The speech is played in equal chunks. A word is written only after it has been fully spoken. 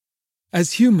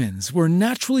As humans, we're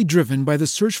naturally driven by the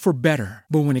search for better.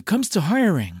 But when it comes to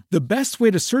hiring, the best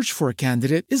way to search for a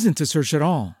candidate isn't to search at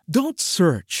all. Don't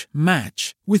search,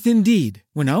 match with Indeed.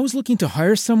 When I was looking to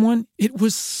hire someone, it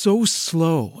was so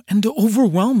slow and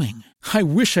overwhelming. I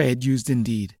wish I had used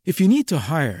Indeed. If you need to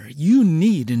hire, you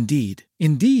need Indeed.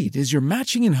 Indeed is your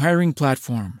matching and hiring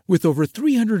platform with over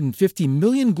 350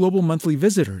 million global monthly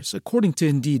visitors, according to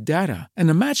Indeed data, and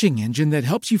a matching engine that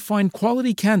helps you find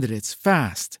quality candidates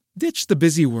fast. Ditch the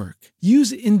busy work.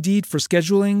 Use Indeed for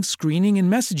scheduling, screening,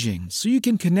 and messaging so you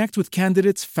can connect with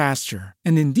candidates faster.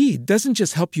 And Indeed doesn't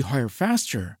just help you hire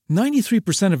faster.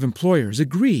 93% of employers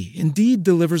agree Indeed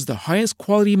delivers the highest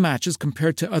quality matches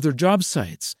compared to other job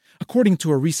sites, according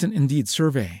to a recent Indeed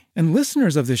survey. And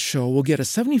listeners of this show will get a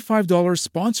 $75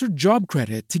 sponsored job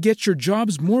credit to get your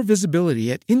jobs more visibility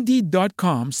at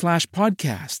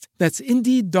Indeed.com/podcast. That's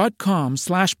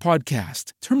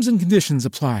Indeed.com/podcast. Terms and conditions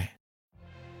apply.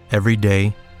 Every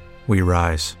day, we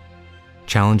rise,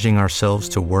 challenging ourselves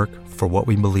to work for what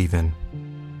we believe in.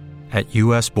 At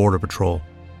U.S. Border Patrol,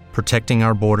 protecting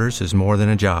our borders is more than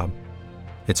a job.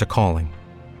 It's a calling.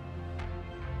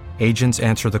 Agents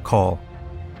answer the call,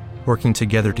 working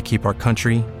together to keep our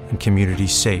country and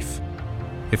communities safe.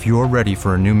 If you're ready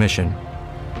for a new mission,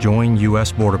 join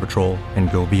U.S. Border Patrol and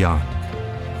go beyond.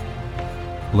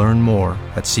 Learn more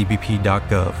at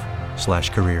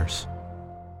cbp.gov/careers.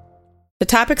 The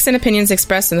topics and opinions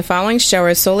expressed in the following show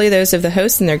are solely those of the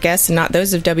hosts and their guests and not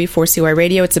those of W4CY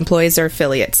Radio, its employees, or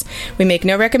affiliates. We make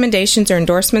no recommendations or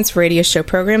endorsements for radio show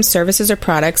programs, services, or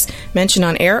products mentioned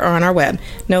on air or on our web.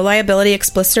 No liability,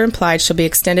 explicit or implied, shall be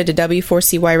extended to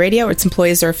W4CY Radio or its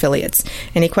employees or affiliates.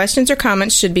 Any questions or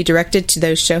comments should be directed to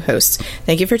those show hosts.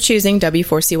 Thank you for choosing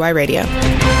W4CY Radio.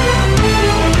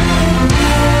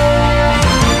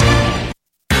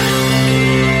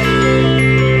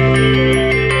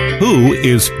 Who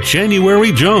is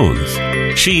January Jones?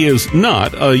 She is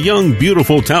not a young,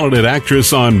 beautiful, talented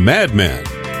actress on Mad Men.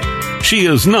 She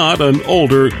is not an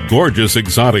older, gorgeous,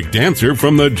 exotic dancer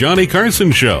from the Johnny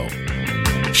Carson Show.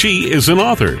 She is an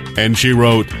author, and she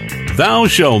wrote Thou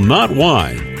Shalt Not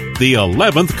Whine, the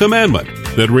 11th Commandment,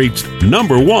 that reached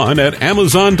 #1 at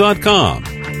Amazon.com.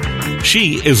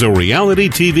 She is a reality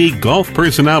TV golf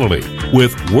personality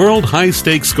with World High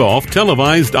Stakes Golf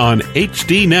televised on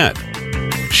HDNet.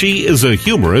 She is a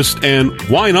humorist and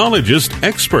winologist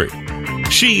expert.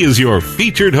 She is your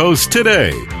featured host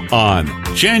today on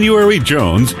January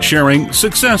Jones Sharing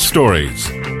Success Stories.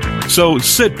 So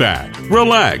sit back,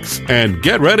 relax, and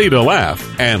get ready to laugh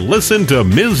and listen to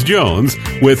Ms. Jones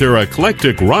with her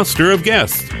eclectic roster of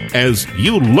guests as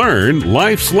you learn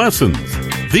life's lessons.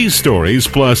 These stories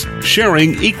plus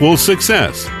sharing equals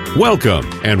success. Welcome,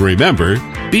 and remember,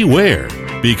 beware,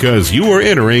 because you are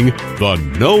entering the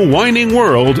no whining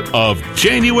world of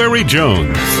January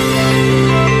Jones.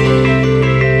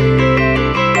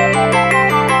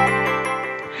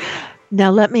 Now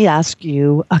let me ask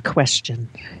you a question.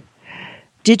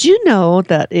 Did you know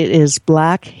that it is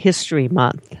Black History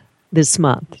Month this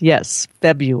month? Yes,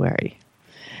 February.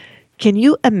 Can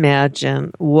you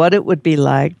imagine what it would be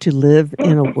like to live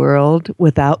in a world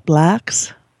without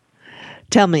blacks?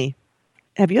 Tell me,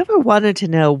 have you ever wanted to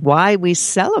know why we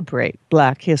celebrate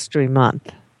Black History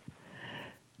Month?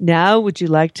 Now, would you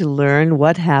like to learn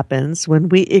what happens when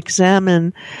we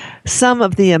examine some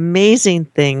of the amazing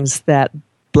things that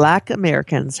Black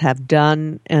Americans have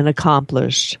done and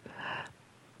accomplished?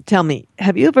 Tell me,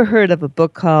 have you ever heard of a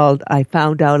book called I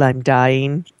Found Out I'm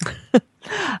Dying?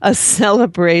 A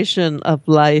celebration of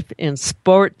life in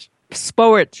sportry.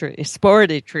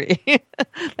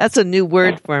 That's a new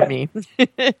word for me.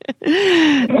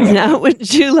 Now,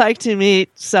 would you like to meet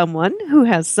someone who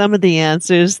has some of the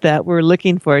answers that we're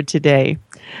looking for today?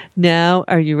 Now,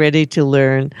 are you ready to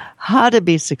learn how to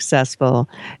be successful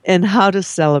and how to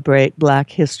celebrate Black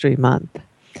History Month?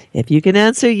 If you can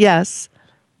answer yes,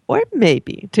 or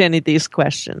maybe to any of these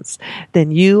questions, then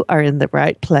you are in the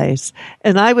right place.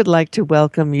 And I would like to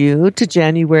welcome you to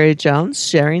January Jones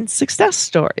Sharing Success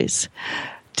Stories.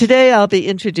 Today, I'll be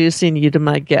introducing you to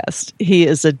my guest. He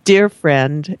is a dear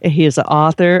friend. He is an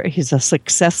author. He's a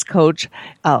success coach,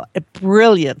 a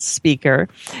brilliant speaker,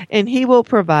 and he will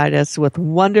provide us with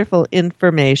wonderful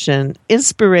information,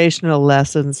 inspirational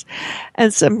lessons,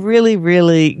 and some really,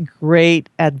 really great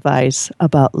advice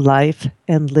about life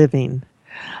and living.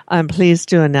 I'm pleased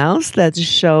to announce that the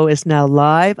show is now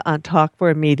live on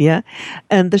Talk4 Media,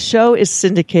 and the show is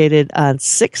syndicated on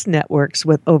 6 networks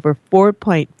with over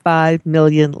 4.5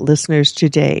 million listeners to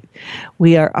date.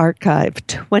 We are archived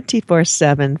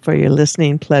 24/7 for your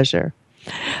listening pleasure.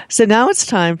 So now it's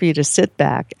time for you to sit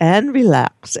back and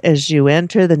relax as you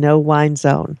enter the no wine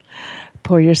zone.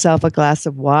 Pour yourself a glass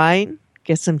of wine,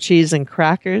 get some cheese and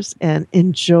crackers, and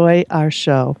enjoy our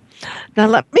show. Now,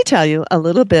 let me tell you a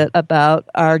little bit about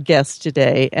our guest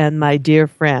today and my dear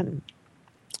friend.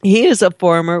 He is a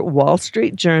former Wall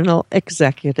Street Journal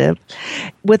executive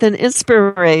with an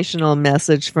inspirational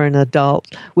message for an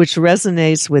adult which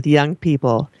resonates with young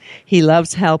people. He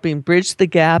loves helping bridge the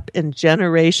gap in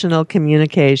generational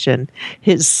communication.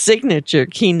 His signature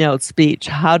keynote speech,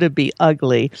 How to Be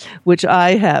Ugly, which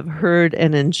I have heard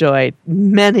and enjoyed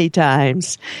many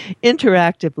times,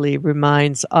 interactively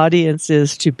reminds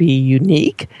audiences to be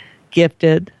unique,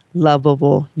 gifted,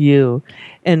 lovable you,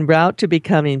 en route to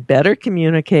becoming better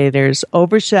communicators,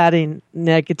 overshadowing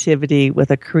negativity with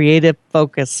a creative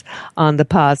focus on the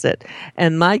positive.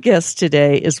 And my guest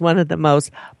today is one of the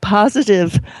most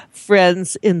positive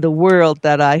friends in the world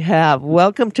that I have.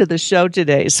 Welcome to the show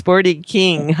today, Sporty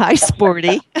King. Hi,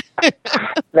 Sporty.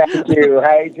 Thank you.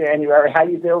 Hi, January. How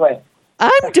you doing?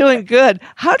 I'm doing good.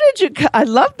 How did you? I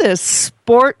love this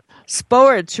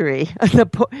Spoetry.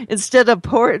 Instead of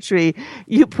poetry,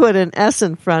 you put an S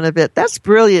in front of it. That's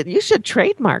brilliant. You should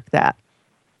trademark that.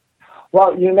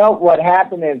 Well, you know what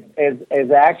happened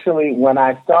is actually when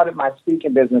I started my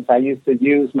speaking business, I used to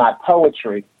use my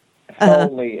poetry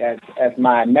solely as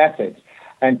my message,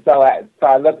 and so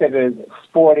I looked at it as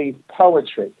Sporty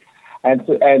Poetry, and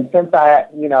since I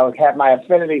had my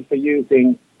affinity for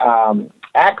using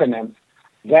acronyms.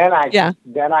 Then I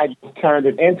just turned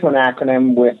it into an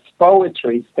acronym with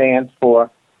Spoetry stands for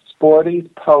Sporty's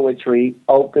Poetry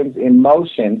Opens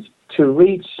Emotions to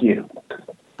Reach You.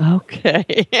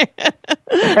 Okay.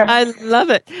 I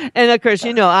love it. And of course,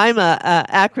 I'm a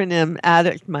acronym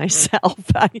addict myself.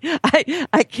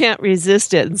 I can't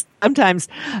resist it. And sometimes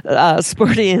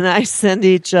Sporty and I send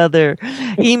each other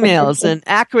emails in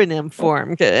acronym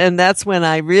form. And that's when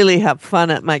I really have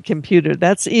fun at my computer.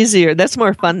 That's easier. That's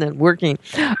more fun than working.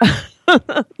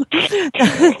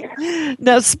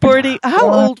 Now, Sporty,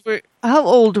 how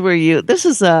old were you? This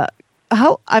is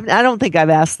I don't think I've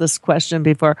asked this question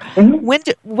before.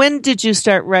 Mm-hmm. When did you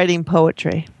start writing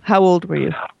poetry? How old were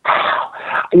you?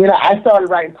 I started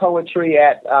writing poetry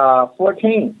at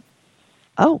 14.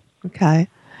 Oh, okay.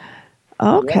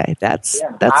 Okay, yeah. that's.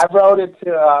 I wrote it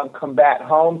to combat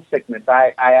homesickness.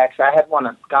 I had won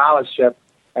a scholarship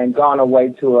and gone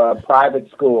away to a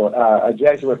private school, a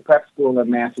Jesuit prep school in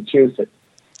Massachusetts.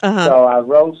 Uh-huh. So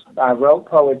I wrote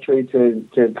poetry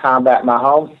to combat my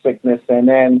homesickness, and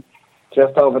then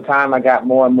just over time, I got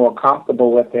more and more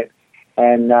comfortable with it,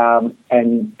 and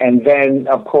then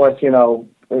of course,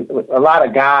 a lot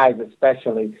of guys,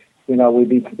 especially,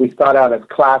 we start out as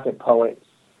closet poets,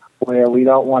 where we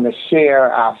don't want to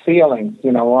share our feelings,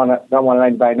 don't want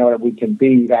anybody to know that we can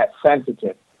be that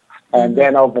sensitive, and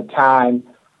then over time,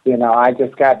 I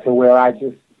just got to where I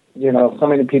just, so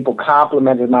many people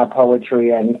complimented my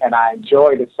poetry, and I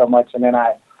enjoyed it so much, and then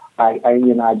I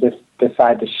just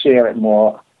decided to share it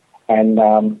more. And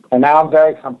now I'm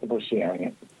very comfortable sharing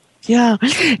it. Yeah.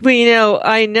 Well,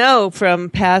 I know from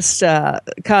past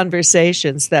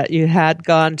conversations that you had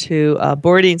gone to a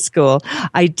boarding school.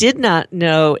 I did not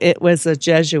know it was a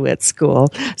Jesuit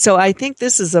school. So I think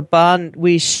this is a bond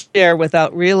we share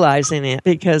without realizing it,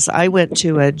 because I went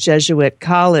to a Jesuit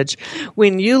college.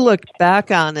 When you look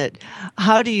back on it,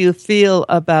 how do you feel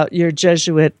about your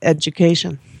Jesuit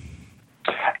education?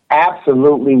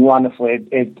 Absolutely wonderful.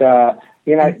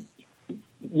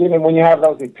 When you have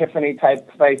those epiphany type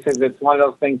places, it's one of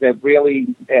those things that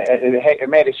really it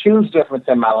made a huge difference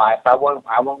in my life. I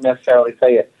won't necessarily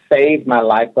say it saved my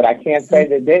life, but I can't say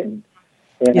that it didn't.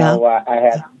 I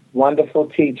had wonderful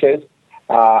teachers.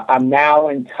 I'm now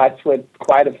in touch with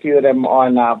quite a few of them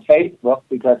on Facebook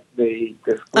because the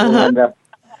school ended up,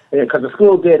 because the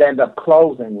school did end up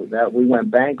closing. We went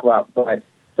bankrupt, but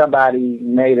somebody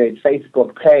made a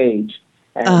Facebook page.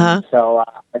 And so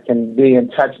I can be in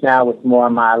touch now with more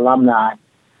of my alumni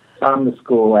from the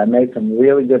school. I made some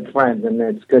really good friends, and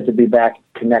it's good to be back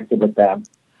connected with them.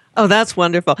 Oh, that's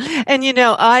wonderful. And,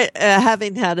 I,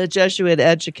 having had a Jesuit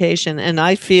education, and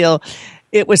I feel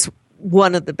it was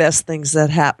one of the best things that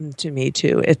happened to me,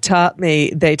 too. They taught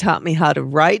me how to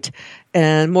write,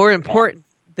 and more important,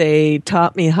 they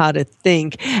taught me how to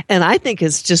think. And I think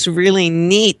it's just really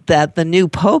neat that the new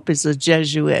Pope is a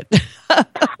Jesuit.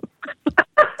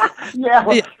 Yeah,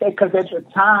 because at the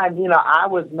time, I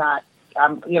was not.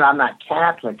 I'm not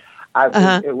Catholic.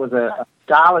 It was a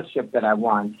scholarship that I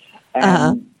won,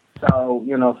 and so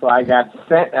I got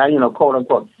sent, quote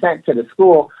unquote, sent to the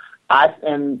school.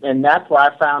 And that's where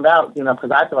I found out,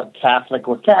 because I thought Catholic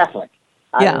was Catholic,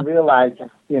 I didn't realize,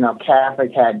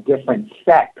 Catholic had different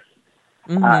sects,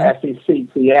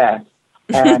 SECTS,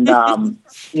 and and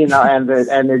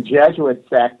the Jesuit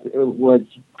sect was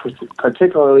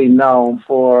particularly known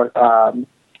for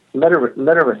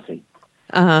literacy.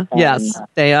 Yes,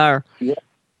 they are. Yeah.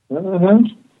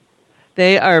 Mm-hmm.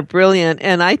 They are brilliant,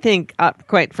 and I think,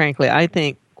 quite frankly, I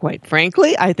think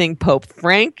Pope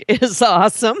Frank is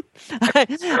awesome.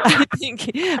 I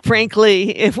think,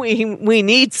 frankly, if we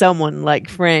need someone like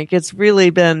Frank, it's really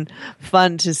been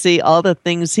fun to see all the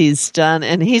things he's done,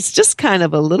 and he's just kind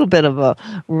of a little bit of a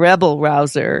rebel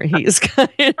rouser. He's kind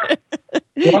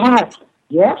of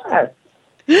yes.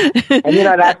 And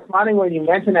that's funny when you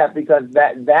mention that, because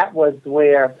that was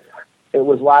where it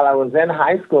was while I was in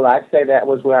high school. I'd say that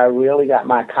was where I really got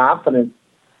my confidence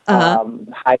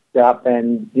hyped up,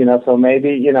 and so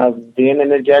maybe being in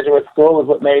the Jesuit school was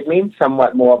what made me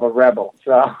somewhat more of a rebel.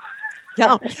 So,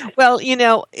 yeah, well,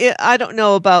 I don't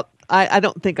know about. I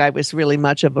don't think I was really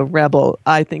much of a rebel.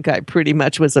 I think I pretty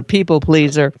much was a people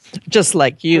pleaser, just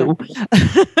like you.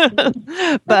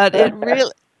 But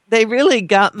they really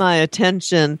got my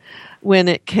attention when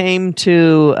it came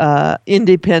to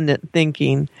independent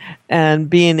thinking and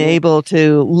being able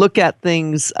to look at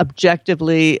things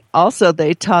objectively. Also,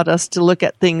 they taught us to look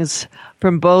at things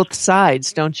from both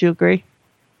sides. Don't you agree?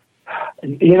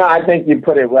 I think you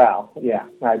put it well. Yeah,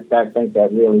 I think that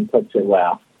really puts it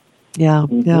well. Yeah,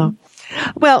 yeah.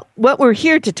 Well, what we're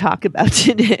here to talk about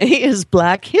today is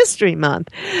Black History Month.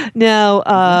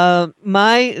 Now,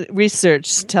 my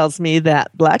research tells me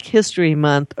that Black History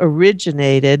Month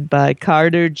originated by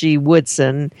Carter G.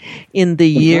 Woodson in the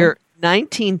year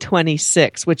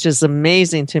 1926, which is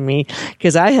amazing to me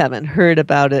because I haven't heard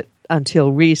about it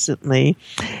until recently.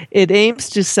 It aims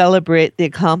to celebrate the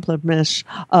accomplishments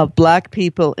of Black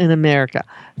people in America.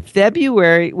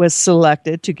 February was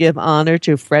selected to give honor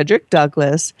to Frederick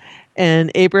Douglass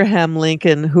and Abraham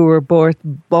Lincoln, who were both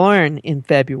born in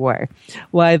February.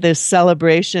 Why this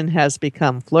celebration has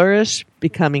becoming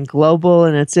global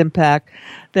in its impact,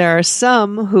 there are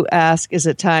some who ask, is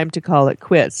it time to call it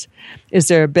quits? Is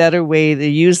there a better way to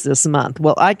use this month?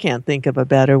 Well, I can't think of a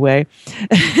better way.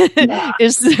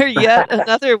 Is there yet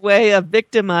another way of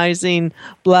victimizing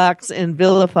Blacks and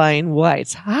vilifying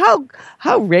whites? How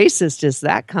racist is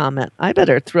that comment? I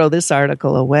better throw this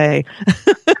article away.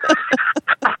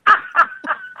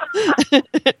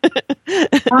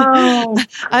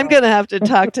 I'm going to have to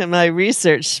talk to my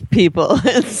research people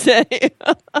and say.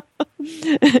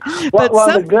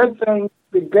 The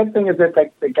good thing is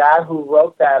that the guy who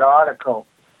wrote that article,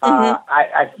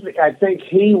 I think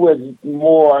he was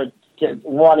more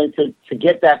wanting to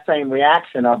get that same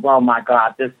reaction of, oh my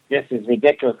God, this is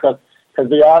ridiculous, because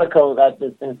the article let's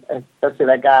say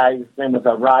that guy's name was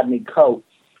Rodney Coates,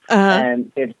 and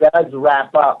it does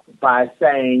wrap up by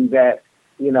saying that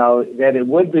that it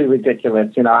would be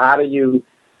ridiculous. How do you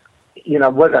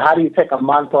take a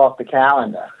month off the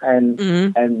calendar and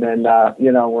then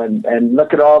and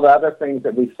look at all the other things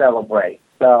that we celebrate?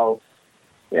 So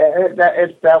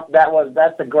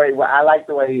that's a great way. I like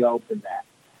the way he opened that.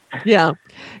 Yeah,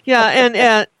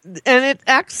 and it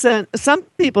some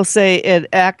people say it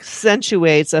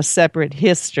accentuates a separate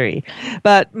history,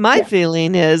 but my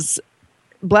feeling is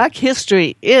Black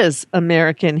history is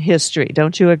American history.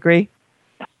 Don't you agree?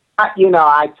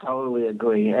 I totally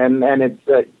agree, and it's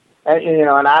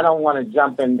and I don't want to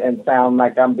jump in and sound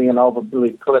like I'm being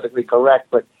overly politically correct,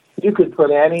 but you could put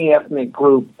any ethnic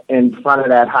group in front of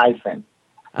that hyphen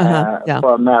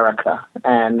for America,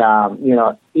 and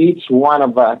each one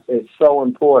of us is so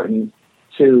important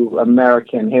to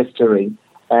American history,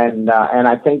 and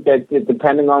I think that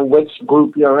depending on which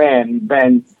group you're in,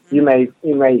 then you may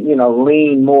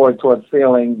lean more towards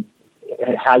feeling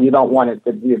how you don't want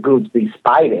your group to be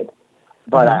spited,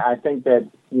 but I think that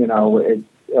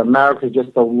America is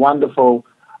just a wonderful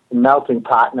melting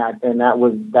pot, and that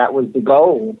was the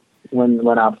goal when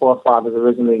our forefathers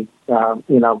originally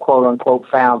quote unquote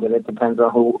founded. It depends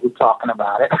on who's talking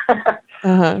about it.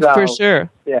 So, for sure.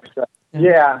 Yeah.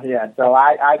 So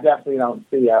I definitely don't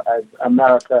see as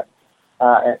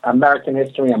American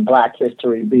history and Black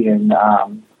history being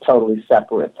totally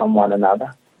separate from one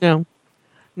another.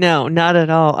 No, not at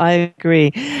all. I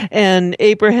agree. And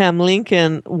Abraham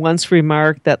Lincoln once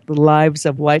remarked that the lives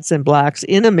of whites and blacks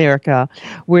in America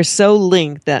were so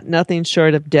linked that nothing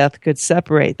short of death could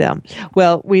separate them.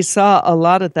 Well, we saw a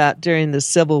lot of that during the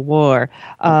Civil War.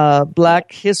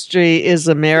 Black history is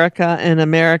America, and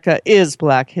America is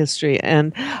Black history.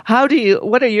 And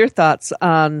what are your thoughts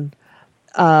on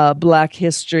Black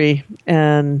history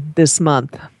and this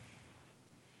month?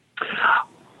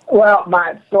 Well,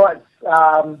 my thoughts,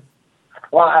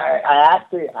 Well, I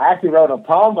actually wrote a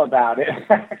poem about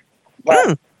it.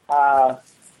 But,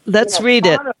 let's read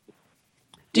it.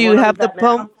 Do you have the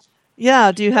poem?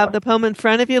 Yeah, do you have the poem in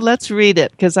front of you? Let's read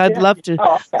it, because I'd love to.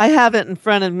 Oh, okay. I have it in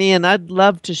front of me, and I'd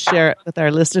love to share it with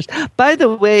our listeners. By the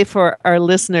way, for our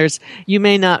listeners, you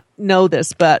may not know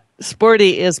this, but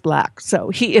Sporty is black, so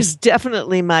he is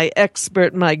definitely my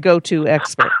expert, my go-to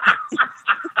expert.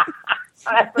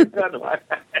 That's a good one.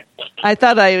 I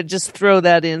thought I would just throw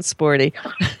that in, Sporty.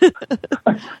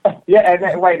 Yeah,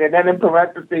 and then in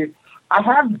parentheses, I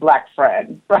have black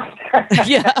friends.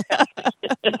 Yeah.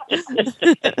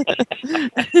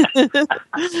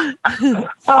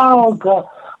 Oh, God.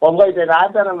 Well, wait, then I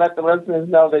better let the listeners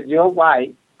know that you're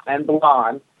white and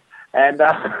blonde. And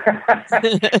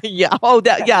yeah. Oh,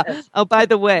 yeah. Oh, by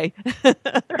the way.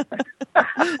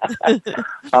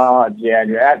 Oh, yeah.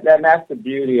 And that's the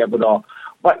beauty of it all.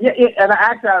 But yeah, and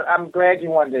actually, I'm glad you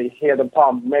wanted to hear the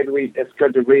poem. Maybe it's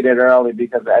good to read it early,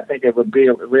 because I think it would be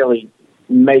really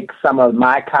make some of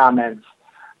my comments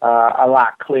a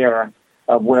lot clearer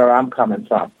of where I'm coming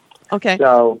from. Okay.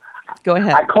 So go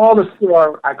ahead. I call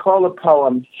the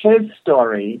poem "His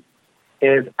Story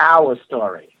is Our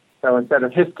Story." So instead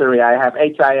of history, I have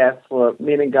HIS for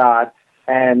meaning God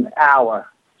and our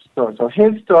story. So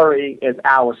his story is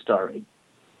our story.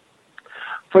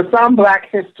 For some, black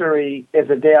history is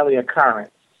a daily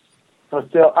occurrence. For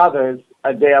still others,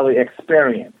 a daily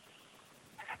experience.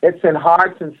 It's in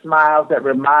hearts and smiles that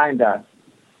remind us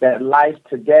that life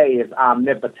today is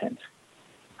omnipotent.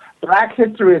 Black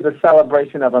history is a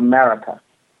celebration of America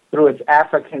through its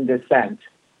African descent.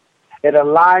 It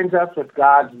aligns us with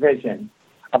God's vision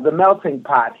of the melting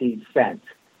pot He sent.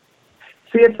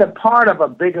 See, it's a part of a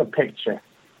bigger picture,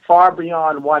 far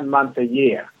beyond 1 month a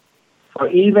year. For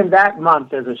even that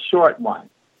month is a short one,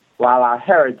 while our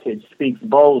heritage speaks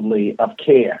boldly of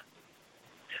care.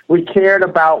 We cared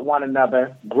about one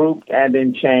another, grouped and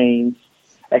in chains,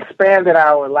 expanded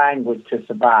our language to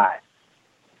survive,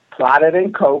 plotted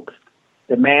and coaxed,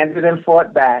 demanded and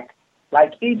fought back.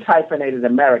 Like each hyphenated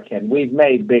American, we've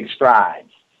made big strides.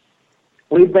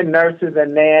 We've been nurses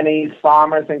and nannies,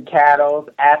 farmers and cattle,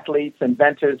 athletes,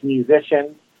 inventors,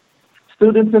 musicians,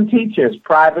 students and teachers,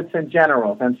 privates and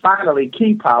generals, and finally,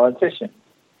 key politicians.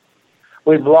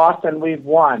 We've lost and we've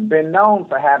won, been known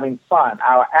for having fun.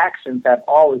 Our actions have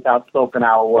always outspoken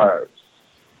our words.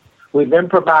 We've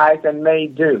improvised and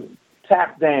made do,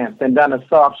 tap danced and done a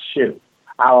soft shoe.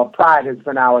 Our pride has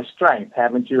been our strength,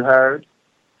 haven't you heard?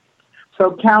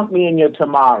 So count me in your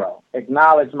tomorrow.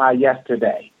 Acknowledge my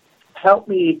yesterday. Help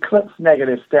me eclipse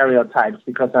negative stereotypes,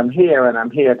 because I'm here and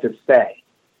I'm here to stay.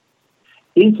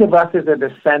 Each of us is a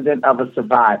descendant of a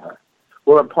survivor.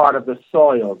 We're a part of the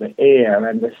soil, the air,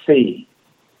 and the sea.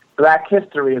 Black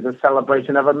history is a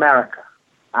celebration of America.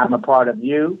 I'm a part of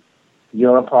you.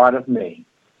 You're a part of me.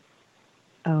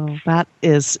 Oh, that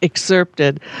is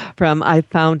excerpted from I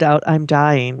Found Out I'm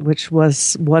Dying, which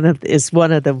was one of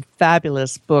the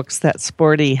fabulous books that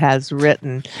Sporty has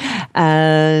written.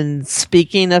 And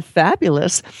speaking of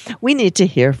fabulous, we need to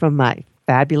hear from my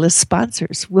fabulous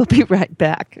sponsors. We'll be right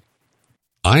back.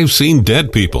 I've seen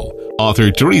dead people.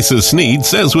 Author Teresa Sneed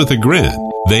says with a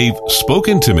grin, "They've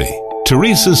spoken to me."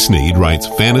 Teresa Sneed writes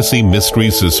fantasy,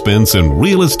 mystery, suspense, and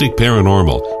realistic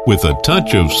paranormal with a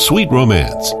touch of sweet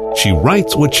romance. She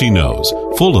writes what she knows,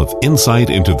 full of insight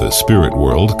into the spirit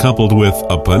world coupled with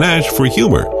a panache for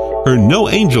humor. Her No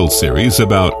Angels series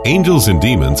about angels and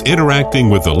demons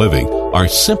interacting with the living are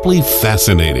simply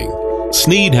fascinating.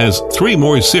 Sneed has 3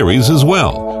 more series as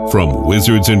well, from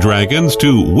Wizards and Dragons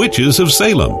to Witches of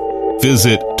Salem.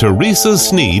 Visit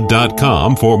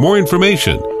teresasneed.com for more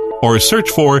information, or search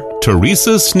for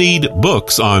Teresa Sneed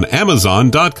Books on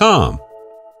Amazon.com.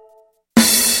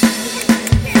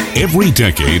 Every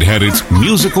decade had its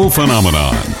musical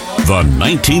phenomenon. The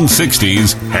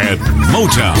 1960s had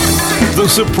Motown. The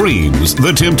Supremes,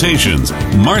 The Temptations,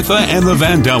 Martha and the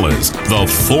Vandellas, The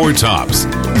Four Tops.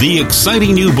 The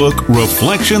exciting new book,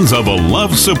 Reflections of a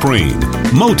Love Supreme,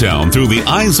 Motown Through the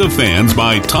Eyes of Fans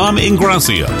by Tom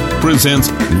Ingracia, presents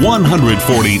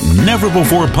 140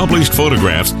 never-before-published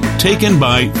photographs taken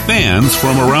by fans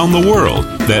from around the world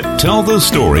that tell the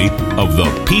story of the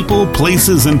people,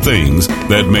 places, and things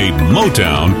that made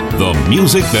Motown the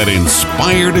music that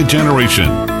inspired a generation.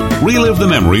 Relive the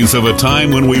memories of a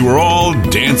time when we were all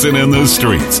dancing in the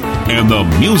streets and the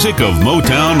music of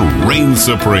Motown reigned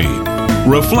supreme.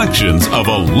 Reflections of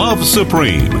a Love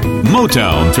Supreme,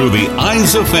 Motown Through the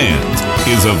Eyes of Fans,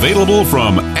 is available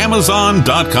from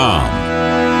Amazon.com.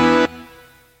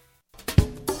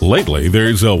 Lately,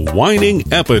 there's a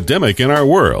whining epidemic in our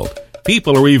world.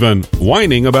 People are even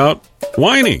whining about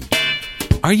whining.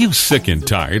 Are you sick and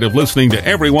tired of listening to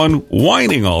everyone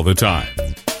whining all the time?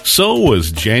 So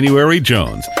was January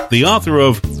Jones, the author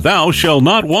of Thou Shalt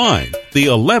Not Whine, the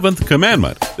 11th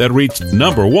Commandment that reached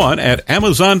number 1 at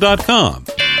Amazon.com.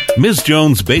 Ms.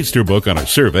 Jones based her book on a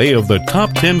survey of the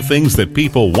top 10 things that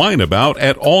people whine about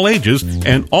at all ages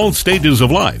and all stages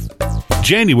of life.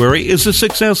 January is a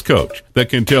success coach that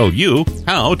can tell you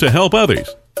how to help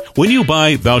others. When you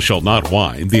buy Thou Shalt Not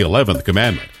Whine, the 11th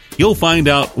Commandment, you'll find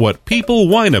out what people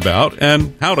whine about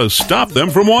and how to stop them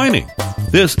from whining.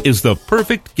 This is the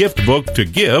perfect gift book to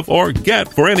give or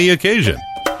get for any occasion.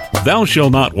 Thou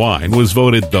Shalt Not Whine was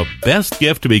voted the best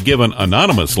gift to be given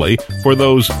anonymously for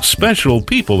those special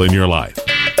people in your life.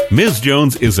 Ms.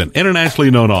 Jones is an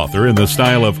internationally known author in the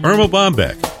style of Irma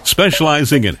Bombeck,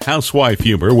 specializing in housewife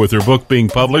humor with her book being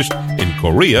published in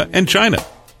Korea and China.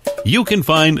 You can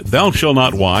find Thou Shalt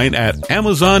Not Whine at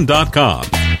Amazon.com.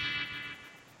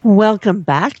 Welcome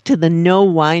back to the No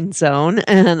Whine Zone,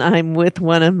 and I'm with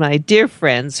one of my dear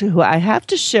friends who I have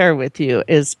to share with you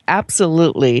is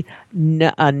absolutely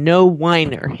a no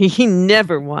whiner. He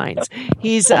never whines.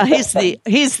 He's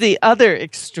the other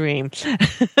extreme.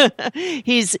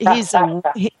 He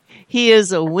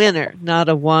is a winner, not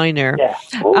a whiner.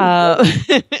 Yeah.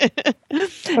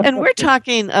 And we're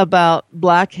talking about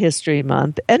Black History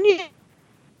Month, and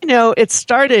you know, it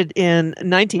started in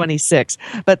 1926,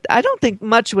 but I don't think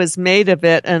much was made of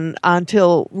it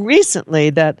until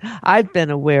recently that I've been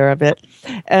aware of it.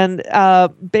 And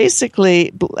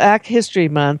basically, Black History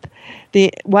Month,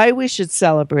 why we should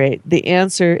celebrate, the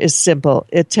answer is simple.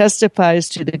 It testifies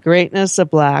to the greatness of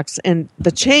blacks and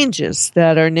the changes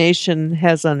that our nation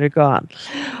has undergone.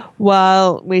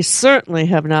 While we certainly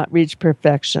have not reached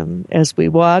perfection, as we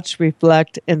watch,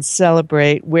 reflect, and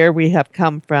celebrate where we have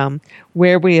come from,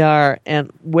 where we are,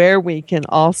 and where we can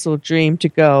also dream to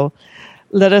go,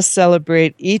 let us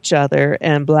celebrate each other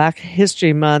and Black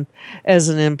History Month as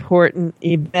an important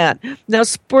event. Now,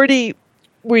 Sporty,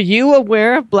 were you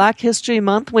aware of Black History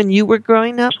Month when you were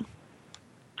growing up?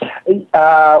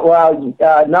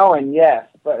 No and yes,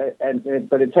 but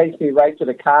it takes me right to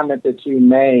the comment that you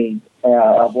made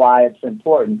of why it's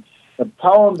important. The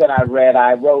poem that I read,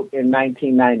 I wrote in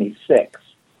 1996.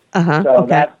 So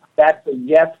okay. That's the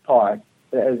yes part.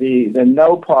 The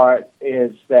no part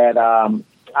is that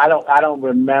I don't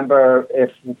remember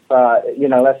if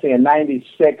let's say in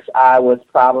 96 I was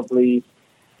probably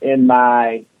in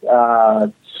my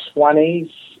 20s,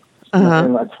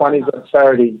 in my 20s or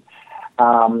 30s.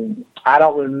 I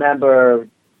don't remember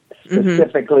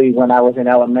specifically when I was in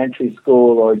elementary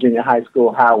school or junior high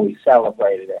school how we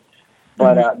celebrated it,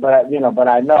 but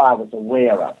I know I was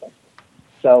aware of it.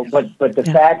 So, but the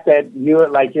fact that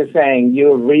you're saying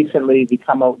you've recently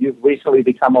become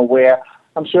aware.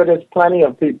 I'm sure there's plenty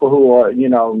of people who are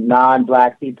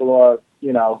non-Black people or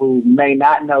who may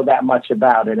not know that much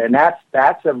about it, and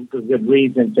that's a good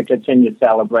reason to continue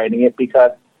celebrating it,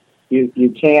 because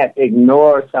you can't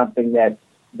ignore something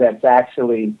that's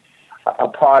actually a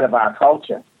part of our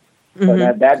culture. So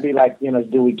that'd be like,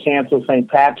 do we cancel St.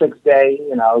 Patrick's Day?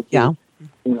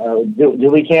 Do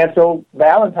we cancel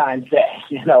Valentine's Day?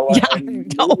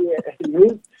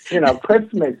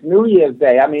 Christmas, New Year's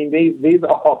Day. I mean, these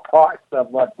are all parts of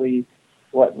what we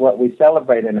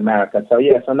celebrate in America. So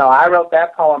no, I wrote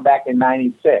that poem back in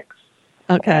 '96.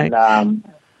 Okay. And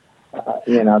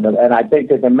and I think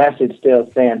that the message still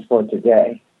stands for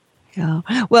today. Yeah.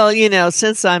 Well,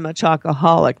 since I'm a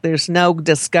chocoholic, there's no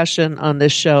discussion on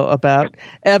this show about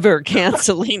ever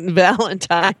canceling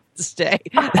Valentine's Day.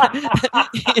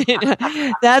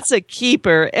 That's a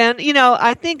keeper. And,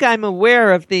 I think I'm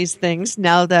aware of these things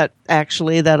now that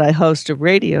I host a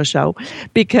radio show,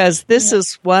 because this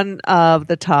is one of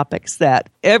the topics that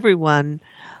everyone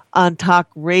on talk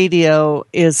radio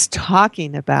is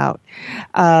talking about.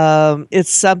 It's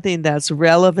something that's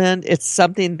relevant. It's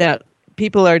something that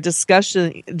people are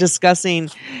discussing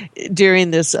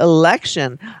during this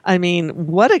election. I mean,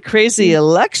 what a crazy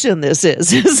election this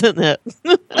is, isn't it?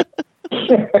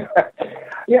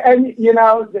 Yeah, and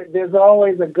there's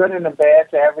always a good and a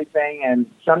bad to everything, and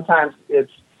sometimes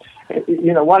it's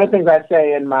one of the things I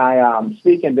say in my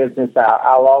speaking business,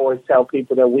 I'll always tell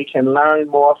people that we can learn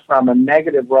more from a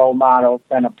negative role model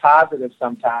than a positive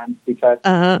sometimes, because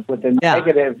with the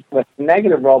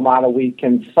negative role model, we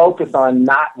can focus on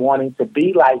not wanting to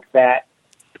be like that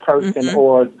person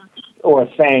or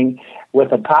thing.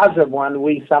 With a positive one,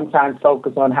 we sometimes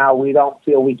focus on how we don't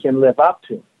feel we can live up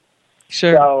to.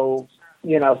 Sure. So,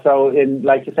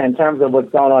 like you said, in terms of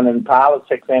what's going on in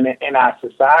politics and in our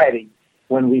society,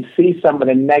 when we see some of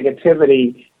the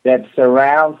negativity that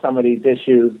surrounds some of these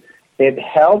issues, it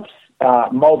helps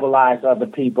mobilize other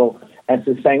people and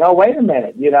to saying, oh, wait a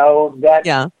minute,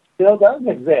 that still does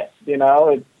exist.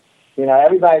 Everybody's,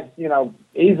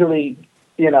 easily,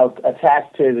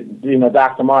 attached to,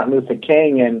 Dr. Martin Luther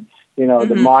King and,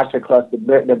 the march across the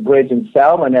bridge in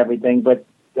Selma and everything, but,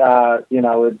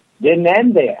 it didn't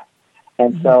end there.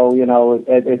 And so,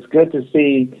 it's good to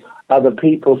see other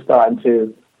people starting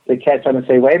to catch on and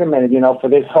say, wait a minute, for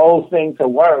this whole thing to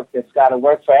work, it's got to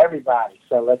work for everybody.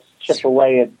 So let's chip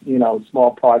away at,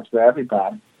 small parts for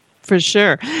everybody. For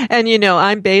sure. And,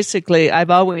 I've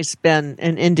always been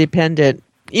an independent,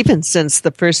 even since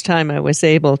the first time I was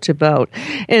able to vote.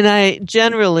 And I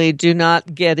generally do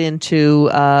not get into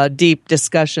deep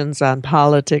discussions on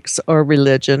politics or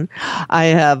religion. I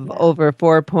have over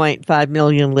 4.5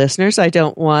 million listeners. I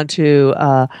don't want to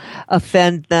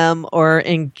offend them or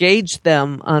engage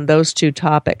them on those two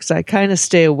topics. I kind of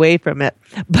stay away from it.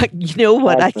 But you know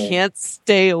what I can't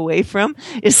stay away from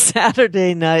is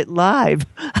Saturday Night Live.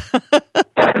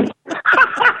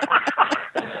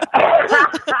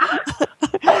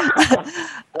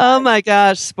 Oh my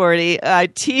gosh, Sporty! I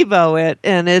TiVo it,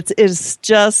 and it's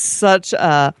just such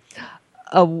a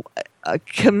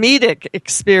comedic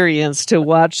experience to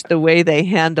watch the way they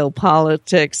handle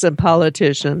politics and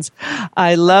politicians.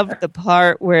 I love the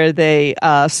part where they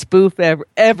spoof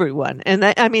everyone, and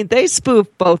they spoof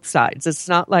both sides. It's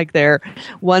not like they're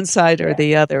one side or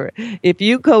the other. If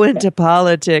you go into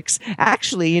politics,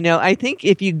 actually, I think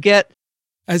if you get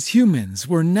As humans,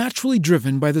 we're naturally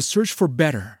driven by the search for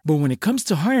better. But when it comes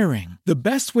to hiring, the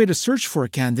best way to search for a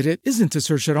candidate isn't to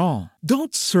search at all.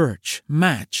 Don't search,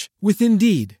 match with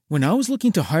Indeed. When I was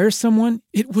looking to hire someone,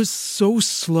 it was so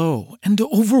slow and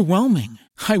overwhelming.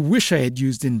 I wish I had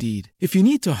used Indeed. If you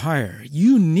need to hire,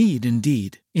 you need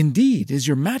Indeed. Indeed is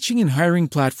your matching and hiring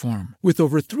platform with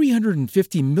over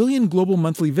 350 million global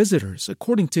monthly visitors,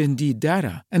 according to Indeed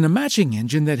data, and a matching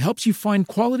engine that helps you find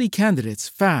quality candidates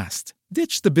fast.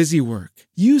 Ditch the busy work.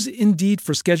 Use Indeed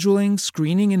for scheduling,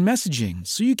 screening, and messaging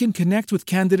so you can connect with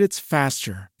candidates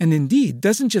faster. And Indeed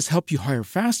doesn't just help you hire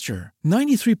faster.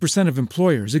 93% of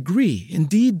employers agree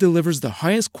Indeed delivers the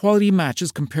highest quality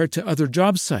matches compared to other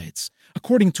job sites,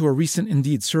 according to a recent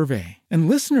Indeed survey. And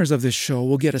listeners of this show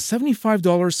will get a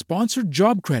 $75 sponsored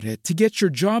job credit to get your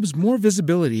jobs more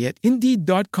visibility at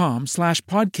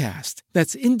Indeed.com/podcast.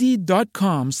 That's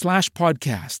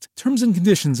Indeed.com/podcast. Terms and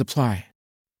conditions apply.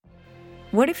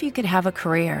 What if you could have a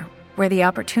career where the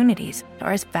opportunities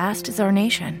are as vast as our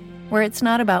nation, where it's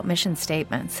not about mission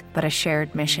statements, but a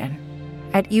shared mission?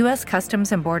 At U.S.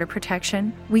 Customs and Border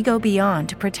Protection, we go beyond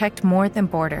to protect more than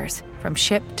borders. From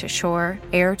ship to shore,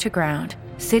 air to ground,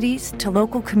 cities to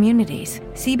local communities,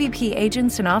 CBP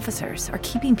agents and officers are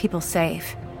keeping people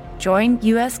safe. Join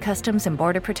U.S. Customs and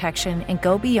Border Protection and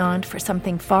go beyond for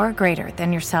something far greater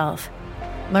than yourself.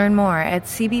 Learn more at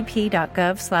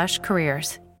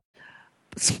cbp.gov/careers.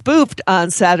 Spoofed on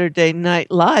Saturday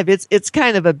Night Live. It's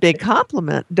kind of a big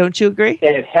compliment, don't you agree?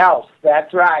 It helps.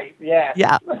 That's right. Yeah.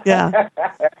 Yeah.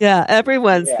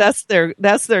 Everyone's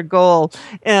that's their goal.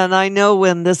 And I know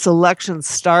when this election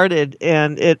started,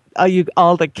 and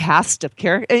all the cast of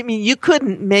characters. I mean, you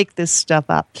couldn't make this stuff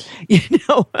up,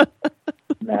 No.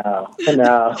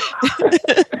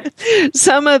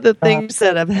 Some of the things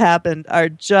that have happened are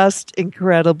just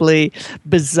incredibly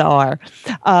bizarre.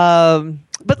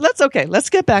 But let's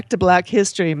get back to Black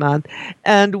History Month.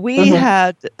 And we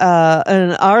had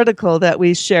an article that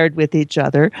we shared with each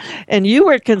other, and you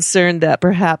were concerned that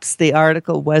perhaps the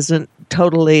article wasn't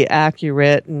totally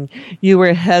accurate, and you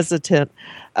were hesitant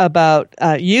about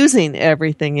using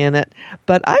everything in it.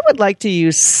 But I would like to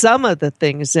use some of the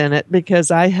things in it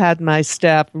because I had my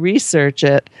staff research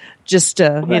it just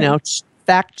to,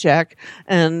 fact check.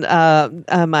 And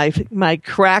my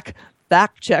crack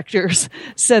fact checkers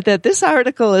said that this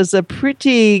article is a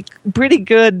pretty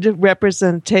good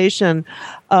representation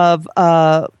of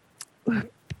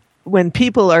when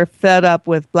people are fed up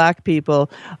with Black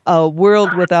people, a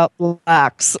world without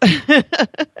Blacks.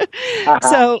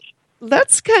 So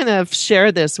let's kind of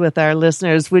share this with our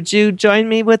listeners. Would you join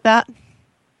me with that?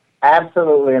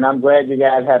 Absolutely, and I'm glad you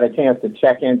guys had a chance to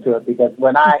check into it, because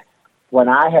when I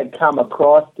had come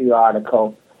across the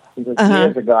article, it was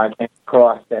years ago, I came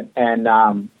across it, and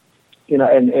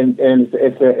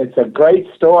it's a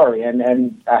great story,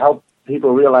 and I hope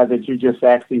people realize that you just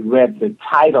actually read the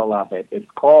title of it. It's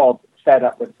called "Fed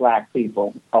Up with Black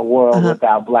People: A World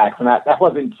Without Blacks," and that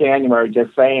wasn't January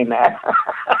just saying that.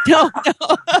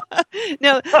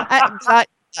 No.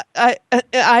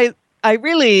 I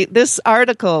really, this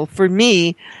article for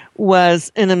me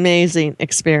was an amazing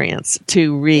experience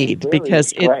to read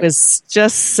because it was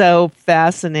just so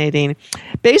fascinating.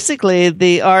 Basically,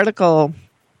 the article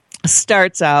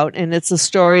starts out, and it's a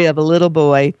story of a little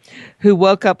boy who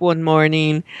woke up one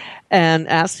morning and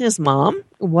asked his mom,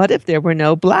 what if there were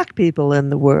no black people in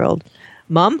the world?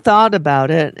 Mom thought about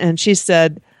it, and she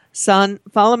said, son,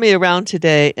 follow me around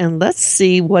today, and let's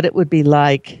see what it would be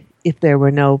like if there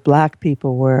were no black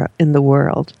people in the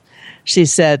world. She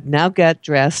said, now get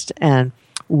dressed, and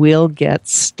we'll get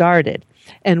started.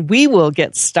 And we will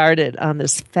get started on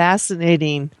this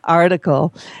fascinating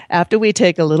article after we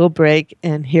take a little break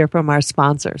and hear from our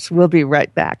sponsors. We'll be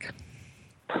right back.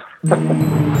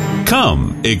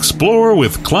 Come explore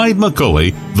with Clyde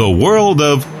McCulley the world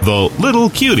of the Little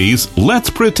Cuties Let's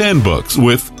Pretend books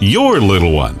with your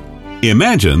little one.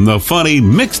 Imagine the funny,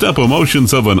 mixed-up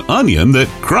emotions of an onion that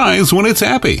cries when it's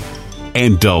happy,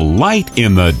 and delight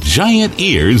in the giant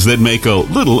ears that make a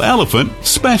little elephant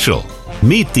special.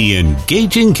 Meet the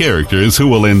engaging characters who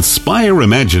will inspire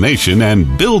imagination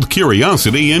and build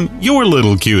curiosity in your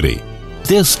little cutie.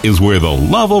 This is where the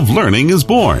love of learning is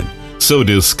born. So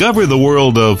discover the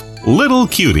world of Little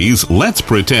Cuties Let's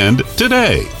Pretend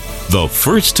today. The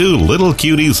first 2 Little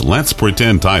Cuties Let's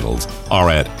Pretend titles are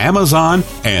at Amazon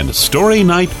and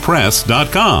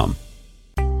StoryNightPress.com.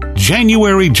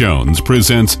 January Jones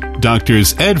presents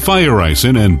Drs. Ed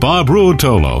Feiereisen and Bob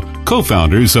Ruotolo,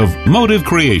 co-founders of Motive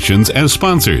Creations, as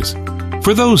sponsors.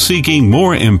 For those seeking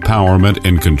more empowerment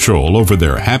and control over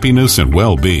their happiness and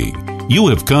well-being, you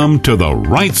have come to the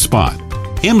right spot.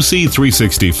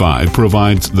 MC365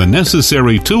 provides the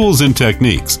necessary tools and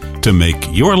techniques to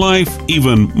make your life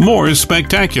even more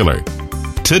spectacular.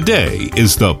 Today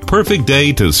is the perfect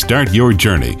day to start your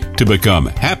journey to become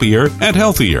happier and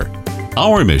healthier.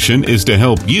 Our mission is to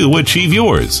help you achieve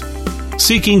yours.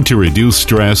 Seeking to reduce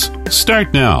stress?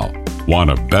 Start now.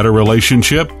 Want a better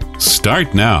relationship?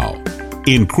 Start now.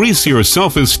 Increase your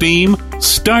self-esteem?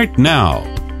 Start now.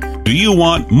 Do you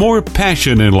want more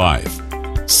passion in life?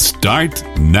 Start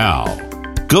now.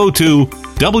 Go to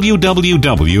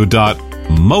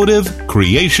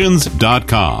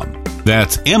www.motivecreations.com.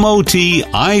 That's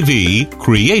MOTIV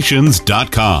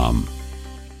creations.com.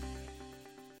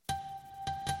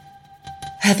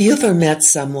 Have you ever met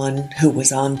someone who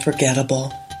was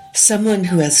unforgettable? Someone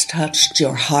who has touched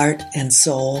your heart and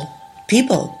soul?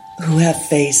 People who have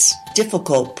faced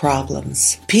difficult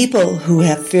problems. People who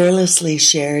have fearlessly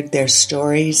shared their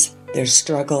stories, their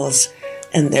struggles,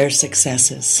 and their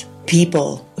successes.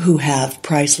 People who have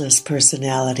priceless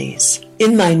personalities.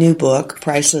 In my new book,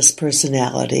 Priceless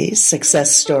Personalities,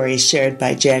 Success Stories Shared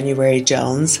by January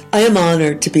Jones, I am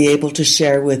honored to be able to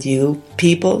share with you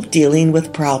people dealing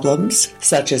with problems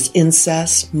such as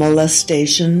incest,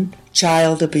 molestation,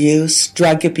 child abuse,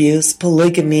 drug abuse,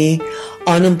 polygamy,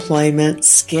 unemployment,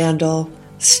 scandal,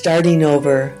 starting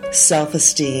over,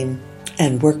 self-esteem,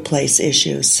 and workplace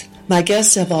issues. My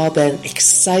guests have all been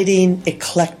exciting,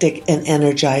 eclectic, and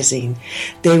energizing.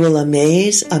 They will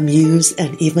amaze, amuse,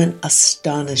 and even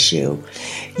astonish you.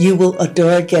 You will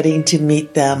adore getting to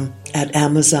meet them at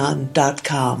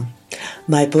Amazon.com.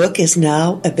 My book is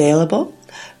now available,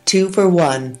 2 for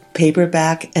 1,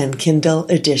 paperback and Kindle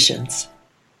editions.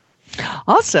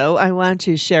 Also, I want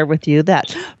to share with you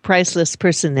that Priceless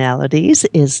Personalities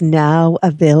is now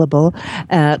available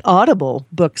at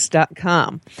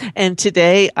audiblebooks.com. And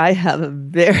today I have a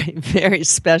very, very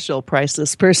special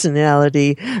Priceless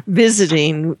Personality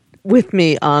visiting with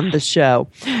me on the show.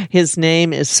 His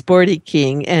name is Sporty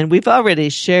King, and we've already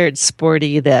shared,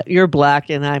 Sporty, that you're black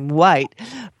and I'm white.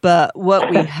 But what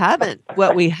we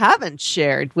haven't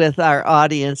shared with our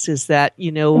audience is that,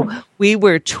 you know, we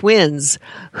were twins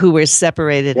who were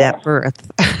separated at birth.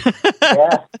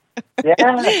 Yeah.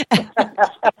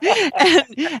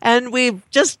 and we've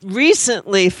just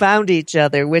recently found each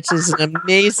other, which is an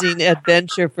amazing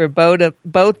adventure for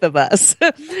both of us.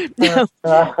 Now,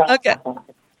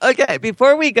 Okay,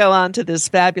 before we go on to this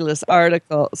fabulous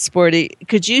article, Sporty,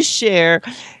 could you share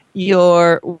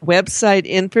your website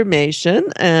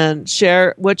information and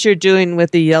share what you're doing with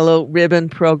the Yellow Ribbon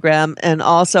program and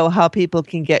also how people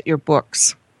can get your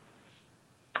books?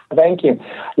 Thank you.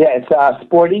 Yeah, it's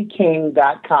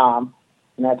sportyking.com,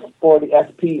 and that's Sporty,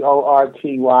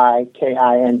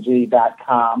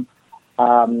 SPORTYKING.com.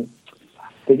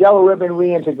 The Yellow Ribbon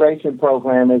Reintegration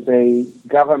Program is a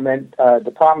government,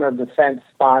 Department of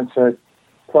Defense-sponsored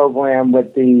program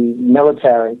with the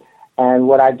military. And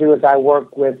what I do is I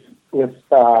work with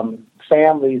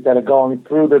families that are going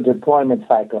through the deployment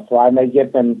cycle. So I may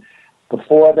get them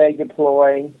before they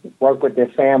deploy, work with their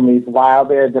families while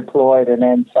they're deployed, and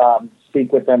then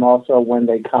speak with them also when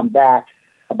they come back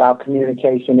about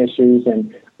communication issues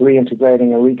and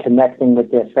reintegrating and reconnecting with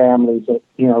their families,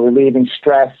 you know, relieving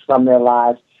stress from their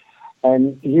lives.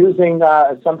 and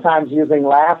sometimes using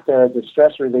laughter as a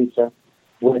stress releaser,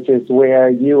 which is where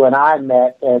you and I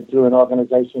met through an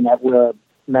organization that we're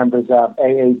members of,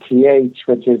 AATH,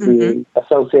 which is the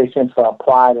Association for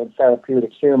Applied and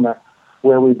Therapeutic Humor,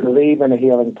 where we believe in the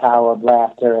healing power of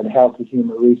laughter and healthy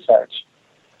humor research.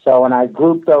 So when I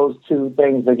group those two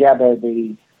things together,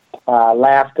 the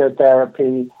laughter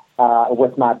therapy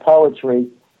with my poetry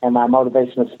and my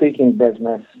motivational speaking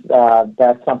business,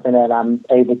 that's something that I'm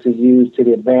able to use to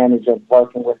the advantage of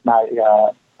working with my,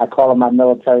 I call them my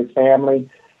military family.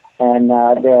 And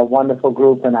they're a wonderful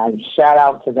group, and I shout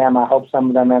out to them. I hope some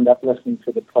of them end up listening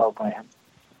to the program.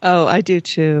 Oh, I do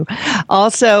too.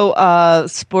 Also,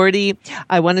 Sporty,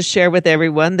 I want to share with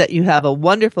everyone that you have a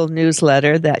wonderful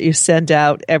newsletter that you send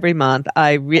out every month.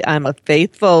 I'm a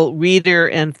faithful reader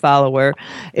and follower.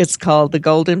 It's called The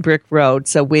Golden Brick Road.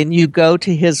 So when you go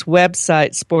to his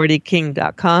website,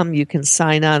 sportyking.com, you can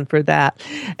sign on for that.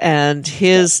 And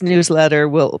his newsletter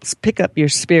will pick up your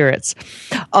spirits.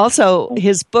 Also,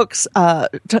 his books,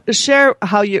 share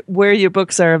where your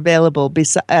books are available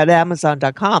at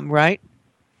Amazon.com, right?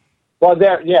 Well,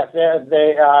 they're at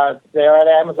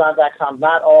Amazon.com.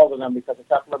 Not all of them, because a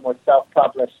couple of them were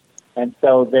self-published, and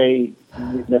so the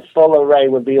full array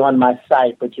would be on my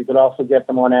site. But you could also get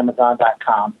them on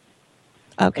Amazon.com.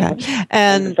 Okay,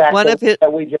 and in fact, one of it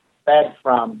that we just read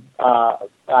from, I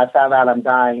Found Out I'm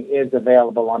Dying, is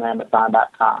available on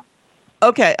Amazon.com.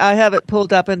 Okay, I have it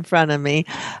pulled up in front of me.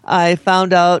 I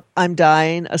Found Out I'm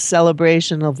Dying, a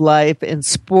celebration of life in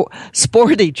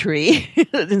sporty-tree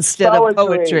instead of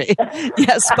poetry.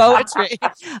 Yes, poetry.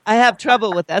 I have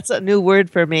trouble with that. That's a new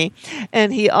word for me.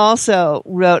 And he also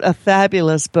wrote a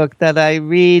fabulous book that I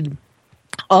read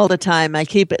all the time. I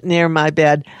keep it near my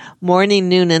bed. Morning,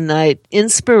 noon, and night.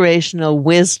 Inspirational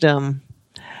wisdom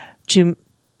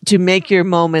to make your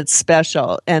moments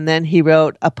special. And then he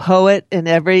wrote A Poet in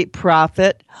Every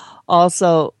Prophet.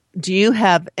 Also, do you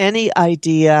have any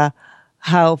idea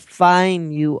how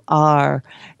fine you are?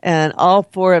 And all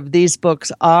four of these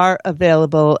books are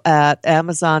available at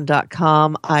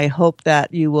Amazon.com. I hope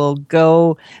that you will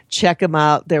go check them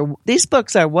out. These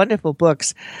books are wonderful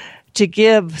books to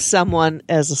give someone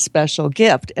as a special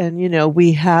gift. And,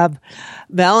 we have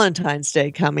Valentine's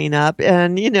Day coming up,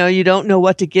 and, you don't know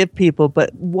what to give people,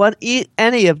 but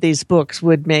any of these books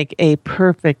would make a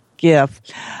perfect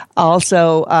gift.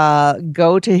 Also,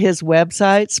 go to his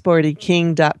website,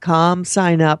 sportyking.com,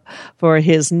 sign up for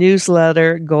his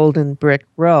newsletter, Golden Brick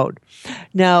Road.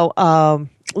 Now,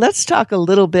 let's talk a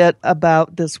little bit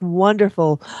about this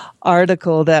wonderful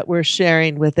article that we're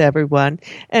sharing with everyone.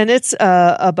 And it's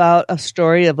about a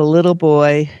story of a little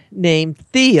boy named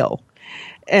Theo.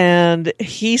 And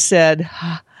he said,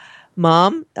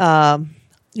 Mom,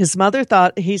 his mother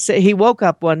thought, he woke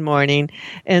up one morning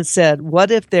and said,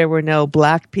 what if there were no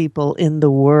black people in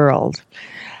the world?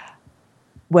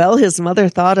 Well, his mother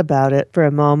thought about it for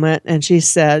a moment, and she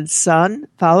said, son,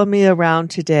 follow me around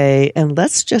today, and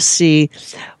let's just see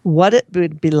what it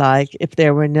would be like if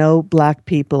there were no black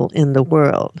people in the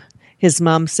world. His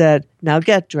mom said, now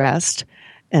get dressed,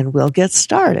 and we'll get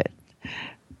started.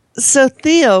 So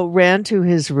Theo ran to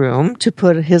his room to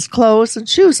put his clothes and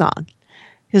shoes on.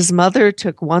 His mother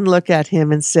took one look at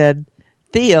him and said,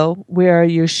 Theo, where are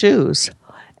your shoes?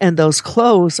 And those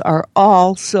clothes are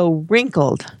all so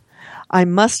wrinkled. I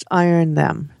must iron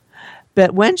them.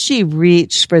 But when she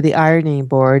reached for the ironing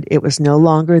board, it was no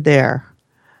longer there.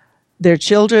 Their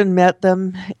children met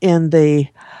them in the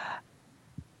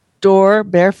door,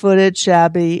 barefooted,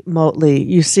 shabby, motley.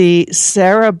 You see,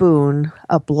 Sarah Boone,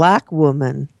 a black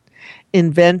woman,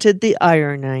 invented the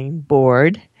ironing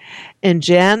board, and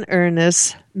Jan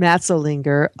Ernest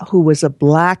Matzelinger, who was a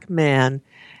black man,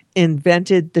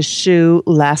 invented the shoe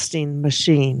lasting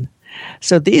machine.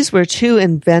 So these were two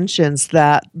inventions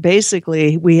that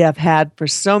basically we have had for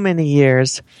so many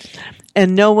years,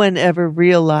 and no one ever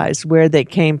realized where they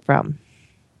came from.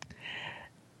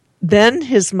 Then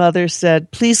his mother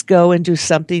said, please go and do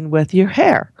something with your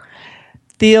hair.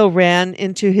 Theo ran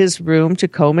into his room to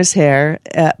comb his hair,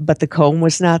 but the comb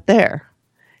was not there.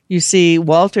 You see,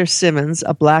 Walter Simmons,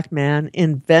 a black man,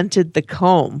 invented the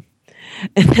comb.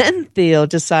 And then Theo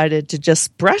decided to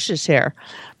just brush his hair,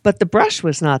 but the brush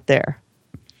was not there.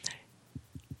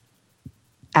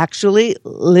 Actually,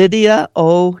 Lydia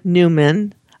O.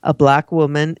 Newman, a black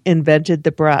woman, invented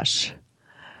the brush.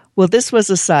 Well, this was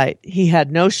a sight. He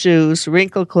had no shoes,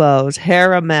 wrinkled clothes,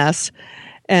 hair a mess,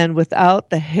 and without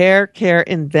the hair care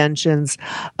inventions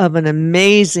of an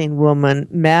amazing woman,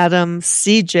 Madam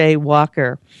C.J.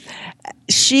 Walker.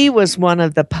 she was one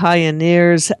of the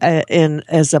pioneers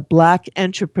as a Black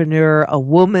entrepreneur, a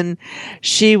woman.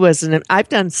 She was I've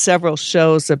done several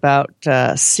shows about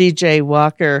C.J.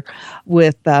 Walker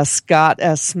with Scott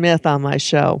S. Smith on my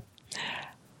show.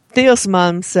 Theo's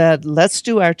mom said, let's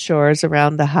do our chores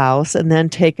around the house and then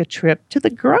take a trip to the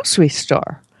grocery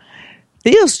store.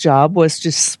 Theo's job was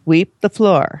to sweep the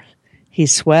floor. He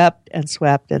swept and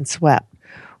swept and swept.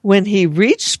 When he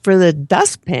reached for the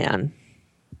dustpan,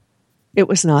 it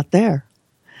was not there.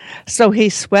 So he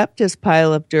swept his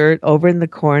pile of dirt over in the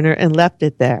corner and left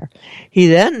it there. He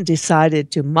then decided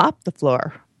to mop the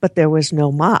floor, but there was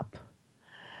no mop.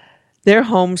 Their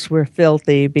homes were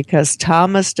filthy because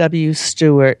Thomas W.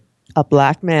 Stewart, a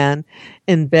Black man,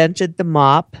 invented the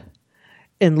mop,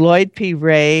 and Lloyd P.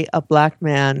 Ray, a Black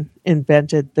man,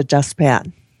 invented the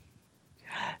dustpan.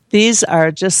 These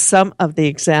are just some of the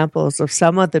examples of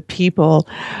some of the people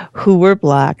who were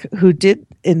Black, who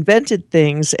invented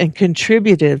things and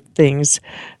contributed things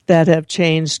that have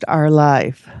changed our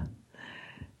life.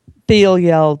 Theo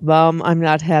yelled, "Mom, I'm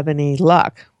not having any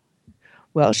luck."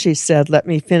 Well, she said, let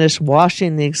me finish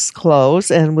washing these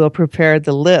clothes and we'll prepare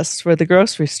the list for the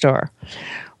grocery store.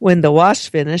 When the wash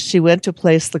finished, she went to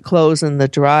place the clothes in the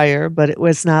dryer, but it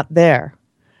was not there.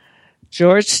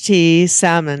 George T.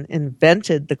 Salmon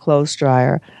invented the clothes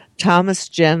dryer. Thomas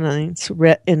Jennings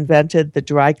invented the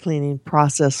dry cleaning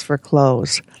process for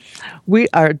clothes. We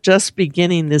are just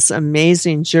beginning this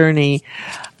amazing journey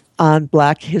on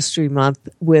Black History Month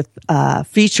with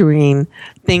featuring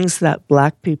things that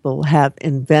Black people have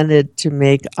invented to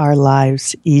make our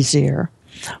lives easier.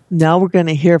 Now we're going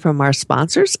to hear from our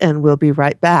sponsors, and we'll be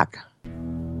right back.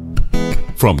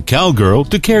 From cowgirl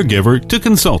to caregiver to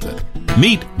consultant,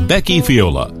 meet Becky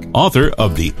Fiola, author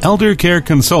of The Elder Care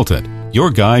Consultant, your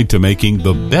guide to making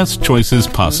the best choices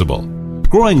possible.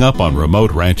 Growing up on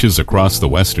remote ranches across the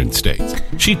western states,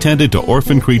 she tended to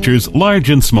orphan creatures large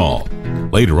and small.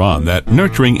 Later on, that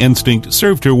nurturing instinct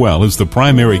served her well as the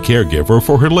primary caregiver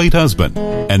for her late husband,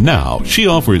 and now she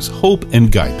offers hope and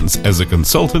guidance as a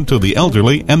consultant to the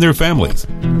elderly and their families.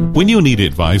 When you need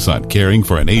advice on caring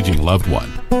for an aging loved one,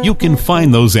 you can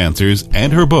find those answers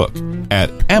and her book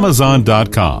at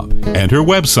Amazon.com and her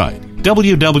website,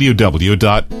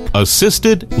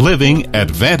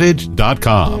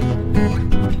 www.assistedlivingadvantage.com.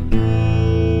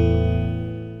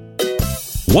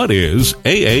 What is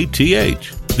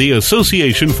AATH? The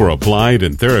Association for Applied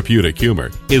and Therapeutic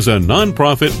Humor is a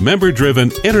nonprofit,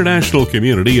 member-driven international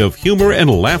community of humor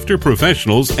and laughter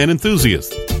professionals and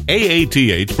enthusiasts.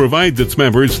 AATH provides its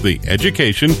members the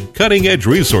education, cutting-edge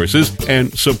resources,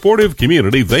 and supportive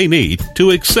community they need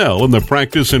to excel in the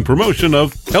practice and promotion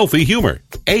of healthy humor.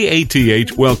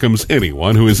 AATH welcomes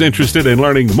anyone who is interested in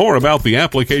learning more about the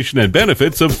application and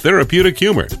benefits of therapeutic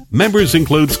humor. Members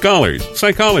include scholars,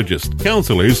 psychologists,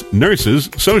 counselors, nurses,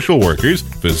 social workers,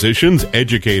 physicians,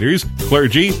 educators,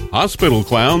 clergy, hospital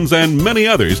clowns, and many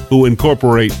others who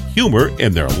incorporate humor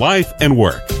in their life and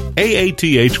work.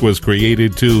 AATH was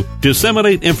created to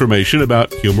disseminate information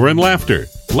about humor and laughter,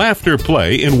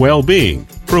 play, and well-being,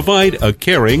 provide a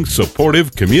caring,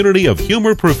 supportive community of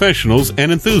humor professionals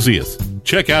and enthusiasts.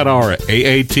 Check out our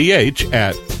AATH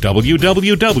at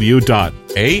www.aath.org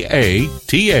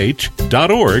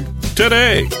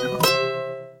today.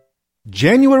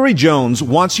 January Jones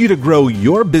wants you to grow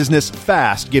your business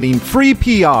fast, getting free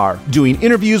PR, doing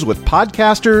interviews with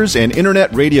podcasters and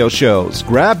internet radio shows.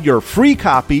 Grab your free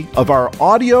copy of our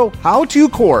audio how-to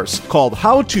course called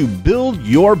How to Build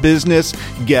Your Business,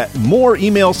 Get More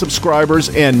Email Subscribers,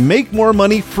 and Make More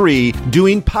Money free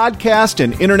doing podcast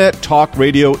and internet talk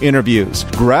radio interviews.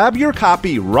 Grab your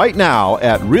copy right now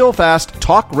at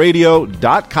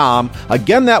realfasttalkradio.com.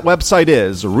 Again, that website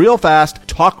is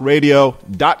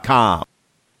realfasttalkradio.com.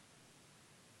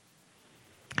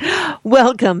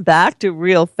 Welcome back to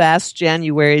Real Fast.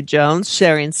 January Jones,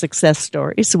 sharing success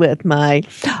stories with my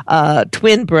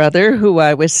twin brother, who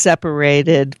I was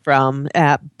separated from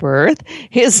at birth.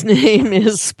 His name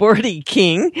is Sporty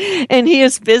King, and he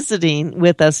is visiting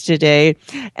with us today.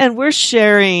 And we're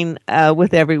sharing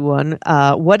with everyone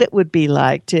what it would be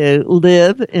like to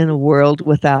live in a world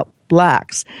without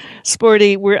Blacks.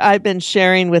 Sporty, I've been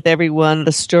sharing with everyone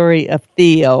the story of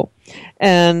Theo.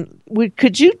 And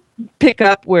could you pick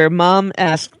up where Mom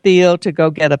asked Theo to go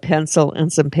get a pencil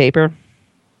and some paper?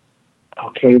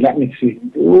 Okay, let me see.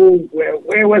 Ooh,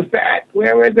 where was that?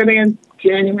 Where was it in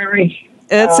January?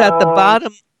 It's at the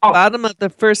bottom of the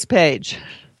first page.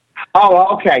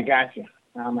 Oh, okay, gotcha.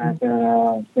 I'm at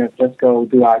let's go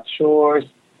do our chores.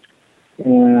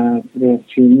 There's a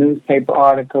few newspaper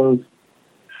articles.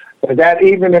 Is that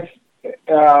even if? There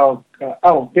we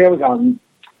go.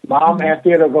 Mom asked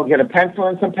Theo to go get a pencil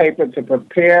and some paper to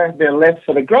prepare their list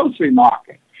for the grocery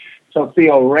market. So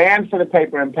Theo ran for the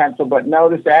paper and pencil, but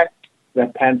noticed that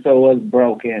the pencil was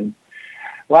broken.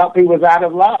 Well, he was out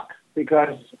of luck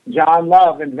because John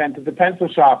Love invented the pencil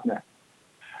sharpener.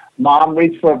 Mom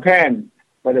reached for a pen,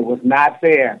 but it was not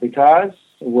there because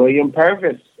William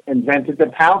Purvis invented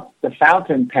the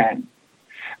fountain pen.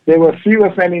 There were few,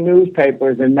 if any,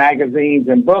 newspapers and magazines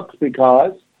and books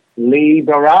because Lee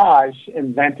Barrage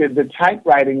invented the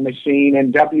typewriting machine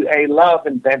and W.A. Love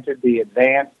invented the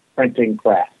advanced printing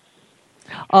press.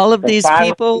 All of these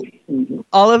people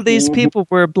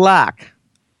were black.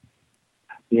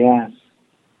 Yes.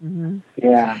 Mm-hmm.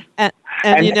 Yeah.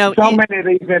 And you know, so many of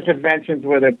these interventions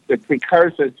were the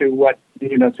precursors to what,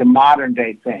 to modern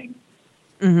day things.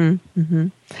 Mm-hmm.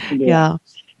 Mm-hmm. Yeah.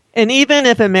 And even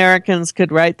if Americans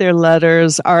could write their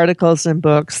letters, articles, and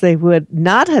books, they would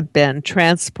not have been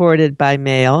transported by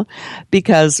mail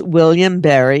because William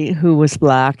Berry, who was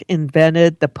black,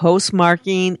 invented the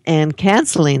postmarking and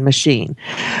canceling machine.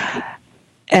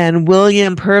 And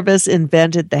William Purvis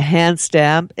invented the hand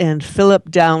stamp, and Philip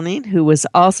Downing, who was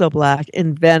also black,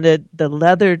 invented the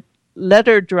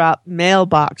letter drop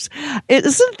mailbox.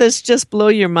 Doesn't this just blow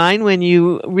your mind when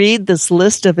you read this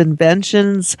list of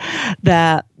inventions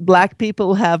that black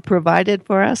people have provided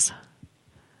for us?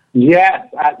 Yes,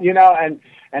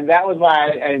 and that was why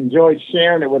I enjoyed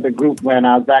sharing it with a group when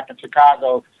I was back in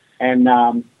Chicago.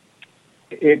 And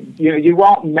you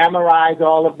won't memorize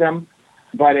all of them,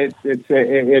 but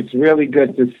it's really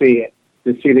good to see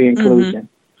the inclusion.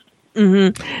 Mm-hmm.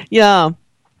 Mm-hmm. Yeah.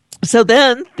 So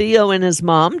then Theo and his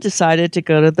mom decided to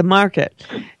go to the market.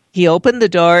 He opened the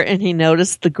door and he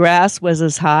noticed the grass was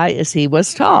as high as he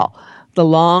was tall. The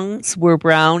lawns were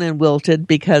brown and wilted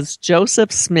because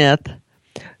Joseph Smith,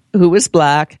 who was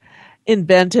black,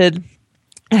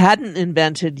 hadn't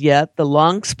invented yet the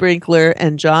lawn sprinkler,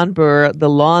 and John Burr the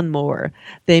lawnmower.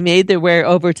 They made their way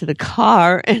over to the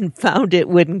car and found it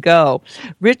wouldn't go.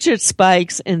 Richard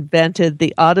Spikes invented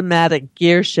the automatic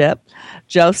gear shift.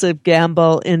 Joseph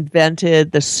Gamble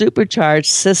invented the supercharged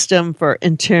system for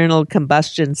internal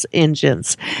combustion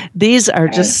engines. These are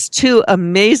just two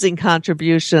amazing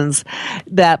contributions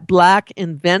that black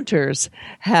inventors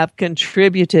have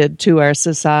contributed to our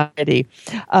society.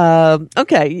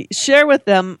 Okay, share with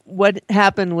them what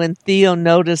happened when Theo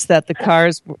noticed that the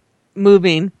cars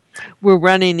were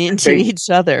running into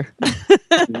each other.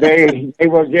 they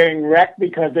were getting wrecked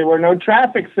because there were no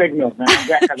traffic signals.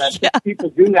 People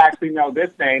do actually know this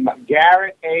name.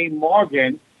 Garrett A.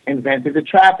 Morgan invented the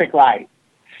traffic light.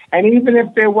 And even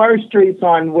if there were streets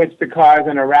on which the cars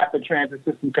in a rapid transit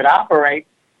system could operate,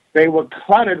 they were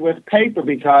cluttered with paper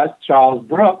because Charles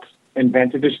Brooks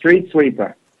invented the street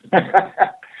sweeper.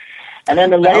 And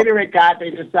then the later it got, they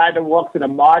decided to walk to the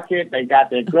market. They got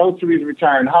their groceries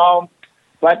returned home,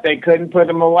 but they couldn't put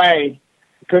them away.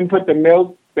 Couldn't put the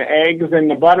milk, the eggs, and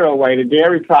the butter away, the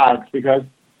dairy products, because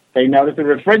they noticed the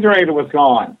refrigerator was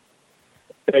gone.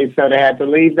 So they had to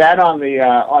leave that on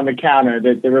the counter.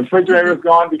 The refrigerator was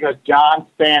gone because John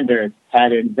Sanders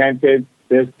had invented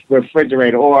this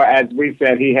refrigerator, or as we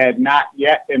said, he had not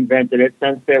yet invented it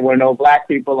since there were no black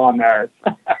people on the earth.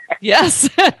 Yes.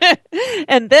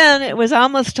 And then it was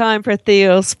almost time for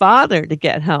Theo's father to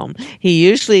get home. He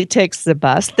usually takes the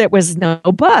bus. There was no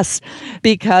bus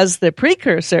because the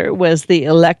precursor was the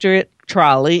electric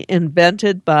trolley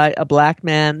invented by a black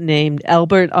man named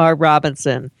Albert R.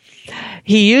 Robinson.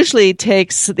 He usually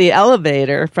takes the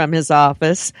elevator from his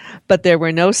office, but there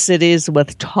were no cities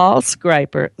with tall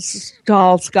skyscrapers.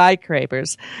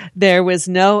 There was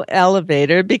no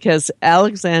elevator because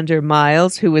Alexander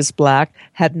Miles, who was black,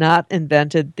 had not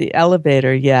invented the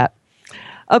elevator yet.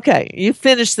 Okay, you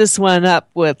finish this one up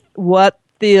with what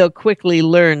Theo quickly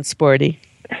learned, Sporty.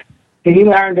 He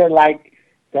learned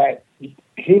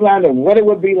He learned what it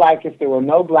would be like if there were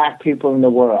no black people in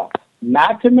the world.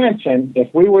 Not to mention,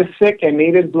 if we were sick and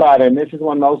needed blood, and this is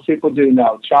what most people do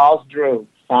know, Charles Drew,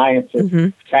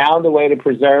 scientist, found a way to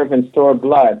preserve and store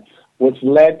blood, which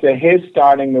led to his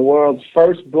starting the world's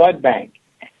first blood bank.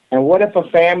 And what if a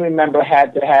family member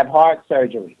had to have heart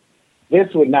surgery?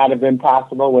 This would not have been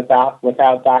possible without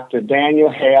Dr. Daniel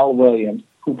Hale Williams,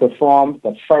 who performed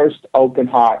the first open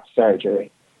heart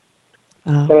surgery.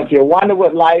 So if you wonder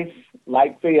what life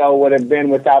like Theo would have been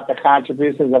without the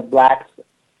contributions of blacks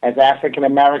as African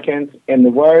Americans, in the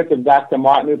words of Dr.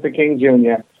 Martin Luther King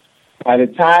Jr., by the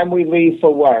time we leave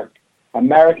for work,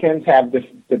 Americans have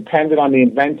depended on the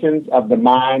inventions of the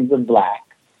minds of black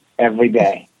every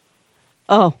day.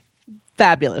 Oh,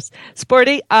 Fabulous.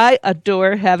 Sporty, I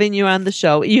adore having you on the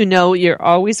show. You know you're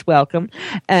always welcome,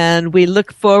 and we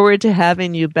look forward to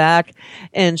having you back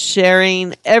and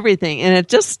sharing everything. And it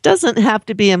just doesn't have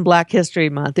to be in Black History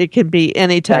Month. It can be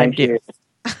any time, dear.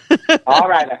 All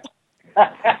right.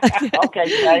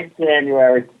 Okay, thanks,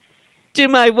 January. To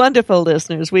my wonderful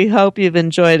listeners, we hope you've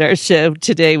enjoyed our show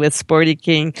today with Sporty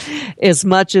King as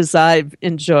much as I've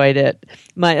enjoyed it.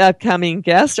 My upcoming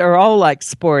guests are all like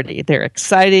Sporty. They're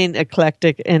exciting,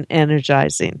 eclectic, and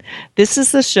energizing. This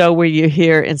is the show where you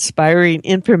hear inspiring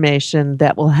information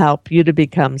that will help you to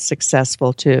become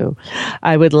successful too.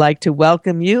 I would like to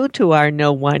welcome you to our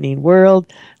No Whining World.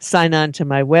 Sign on to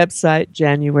my website,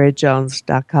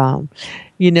 JanuaryJones.com.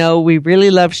 You know, we really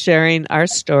love sharing our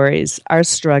stories, our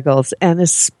struggles, and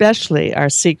especially our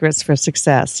secrets for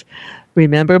success.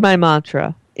 Remember my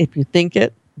mantra, if you think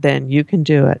it, then you can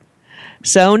do it.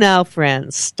 So now,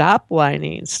 friends, stop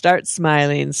whining, start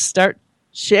smiling, start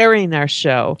sharing our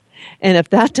show. And if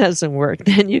that doesn't work,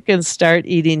 then you can start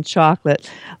eating chocolate,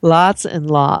 lots and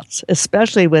lots,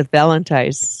 especially with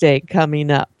Valentine's Day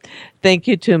coming up. Thank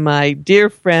you to my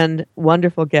dear friend,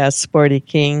 wonderful guest, Sporty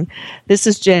King. This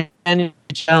is January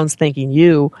Jones thanking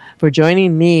you for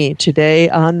joining me today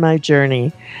on my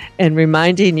journey and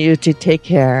reminding you to take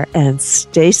care and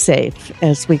stay safe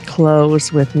as we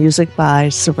close with music by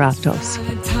Serratos.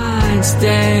 Valentine's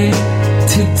Day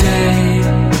today,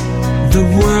 the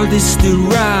world is still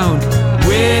round.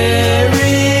 Where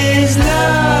is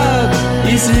love?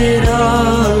 Is it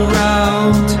all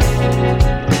around?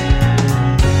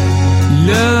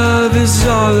 Love is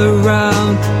all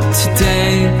around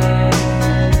today.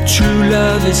 True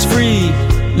love is free.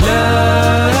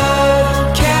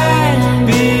 Love can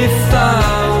be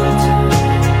found.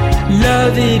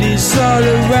 Love, it is all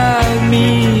around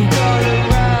me.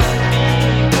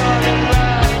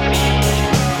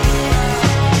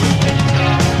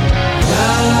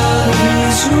 Love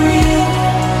is real.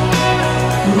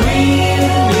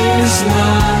 Real is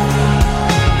love.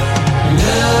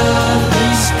 Love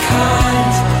is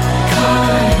kind.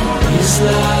 Kind is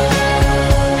love.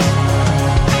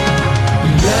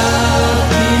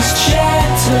 Love is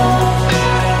gentle.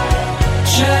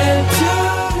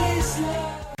 Gentle is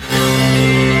love.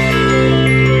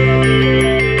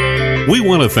 We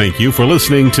want to thank you for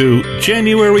listening to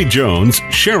January Jones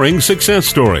Sharing Success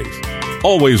Stories.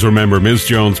 Always remember Ms.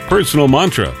 Jones' personal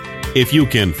mantra, if you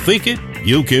can think it,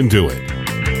 you can do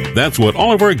it. That's what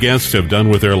all of our guests have done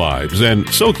with their lives, and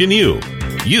so can you.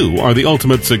 You are the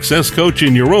ultimate success coach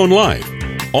in your own life.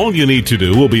 All you need to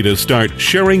do will be to start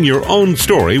sharing your own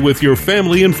story with your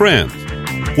family and friends.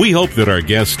 We hope that our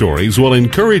guest stories will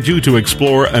encourage you to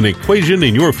explore an equation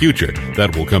in your future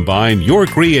that will combine your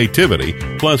creativity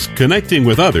plus connecting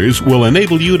with others will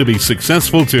enable you to be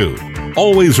successful too.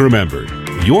 Always remember,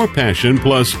 your passion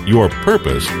plus your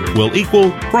purpose will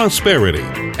equal prosperity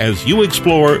as you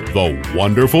explore the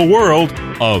wonderful world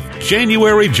of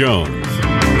January Jones.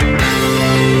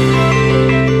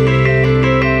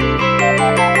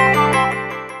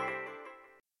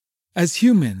 As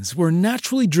humans, we're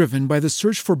naturally driven by the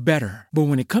search for better. But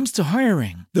when it comes to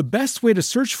hiring, the best way to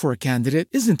search for a candidate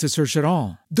isn't to search at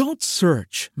all. Don't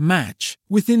search, match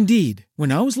with Indeed.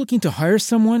 When I was looking to hire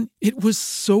someone, it was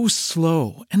so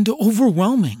slow and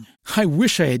overwhelming. I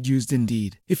wish I had used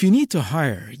Indeed. If you need to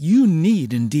hire, you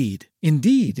need Indeed.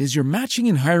 Indeed is your matching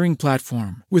and hiring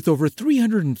platform with over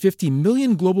 350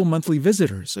 million global monthly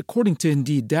visitors, according to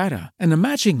Indeed data, and a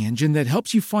matching engine that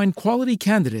helps you find quality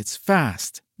candidates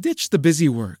fast. Ditch the busy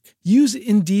work. Use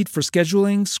Indeed for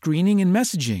scheduling, screening, and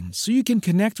messaging so you can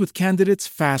connect with candidates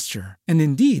faster. And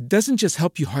Indeed doesn't just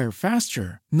help you hire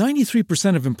faster.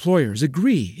 93% of employers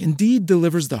agree Indeed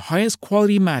delivers the highest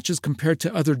quality matches compared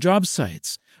to other job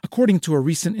sites, according to a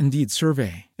recent Indeed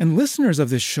survey. And listeners of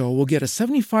this show will get a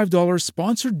 $75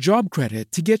 sponsored job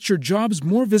credit to get your jobs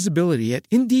more visibility at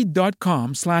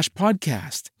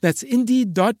Indeed.com/podcast. That's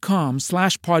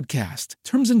Indeed.com/podcast.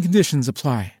 Terms and conditions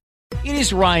apply. It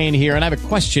is Ryan here, and I have a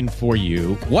question for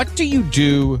you. What do you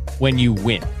do when you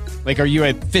win? Like, are you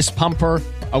a fist pumper,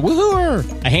 a woo-hooer,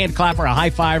 a hand clapper, a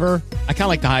high fiver? I kind of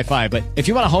like the high five, but if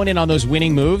you want to hone in on those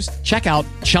winning moves, check out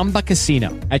Chumba Casino.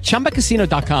 At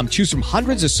ChumbaCasino.com, choose from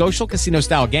hundreds of social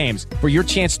casino-style games for your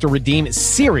chance to redeem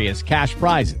serious cash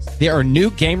prizes. There are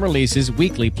new game releases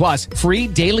weekly, plus free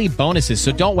daily bonuses,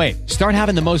 so don't wait. Start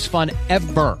having the most fun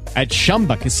ever at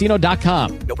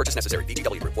ChumbaCasino.com. No purchase necessary.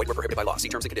 VGW Group. Void where prohibited by law. See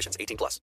terms and conditions. 18+.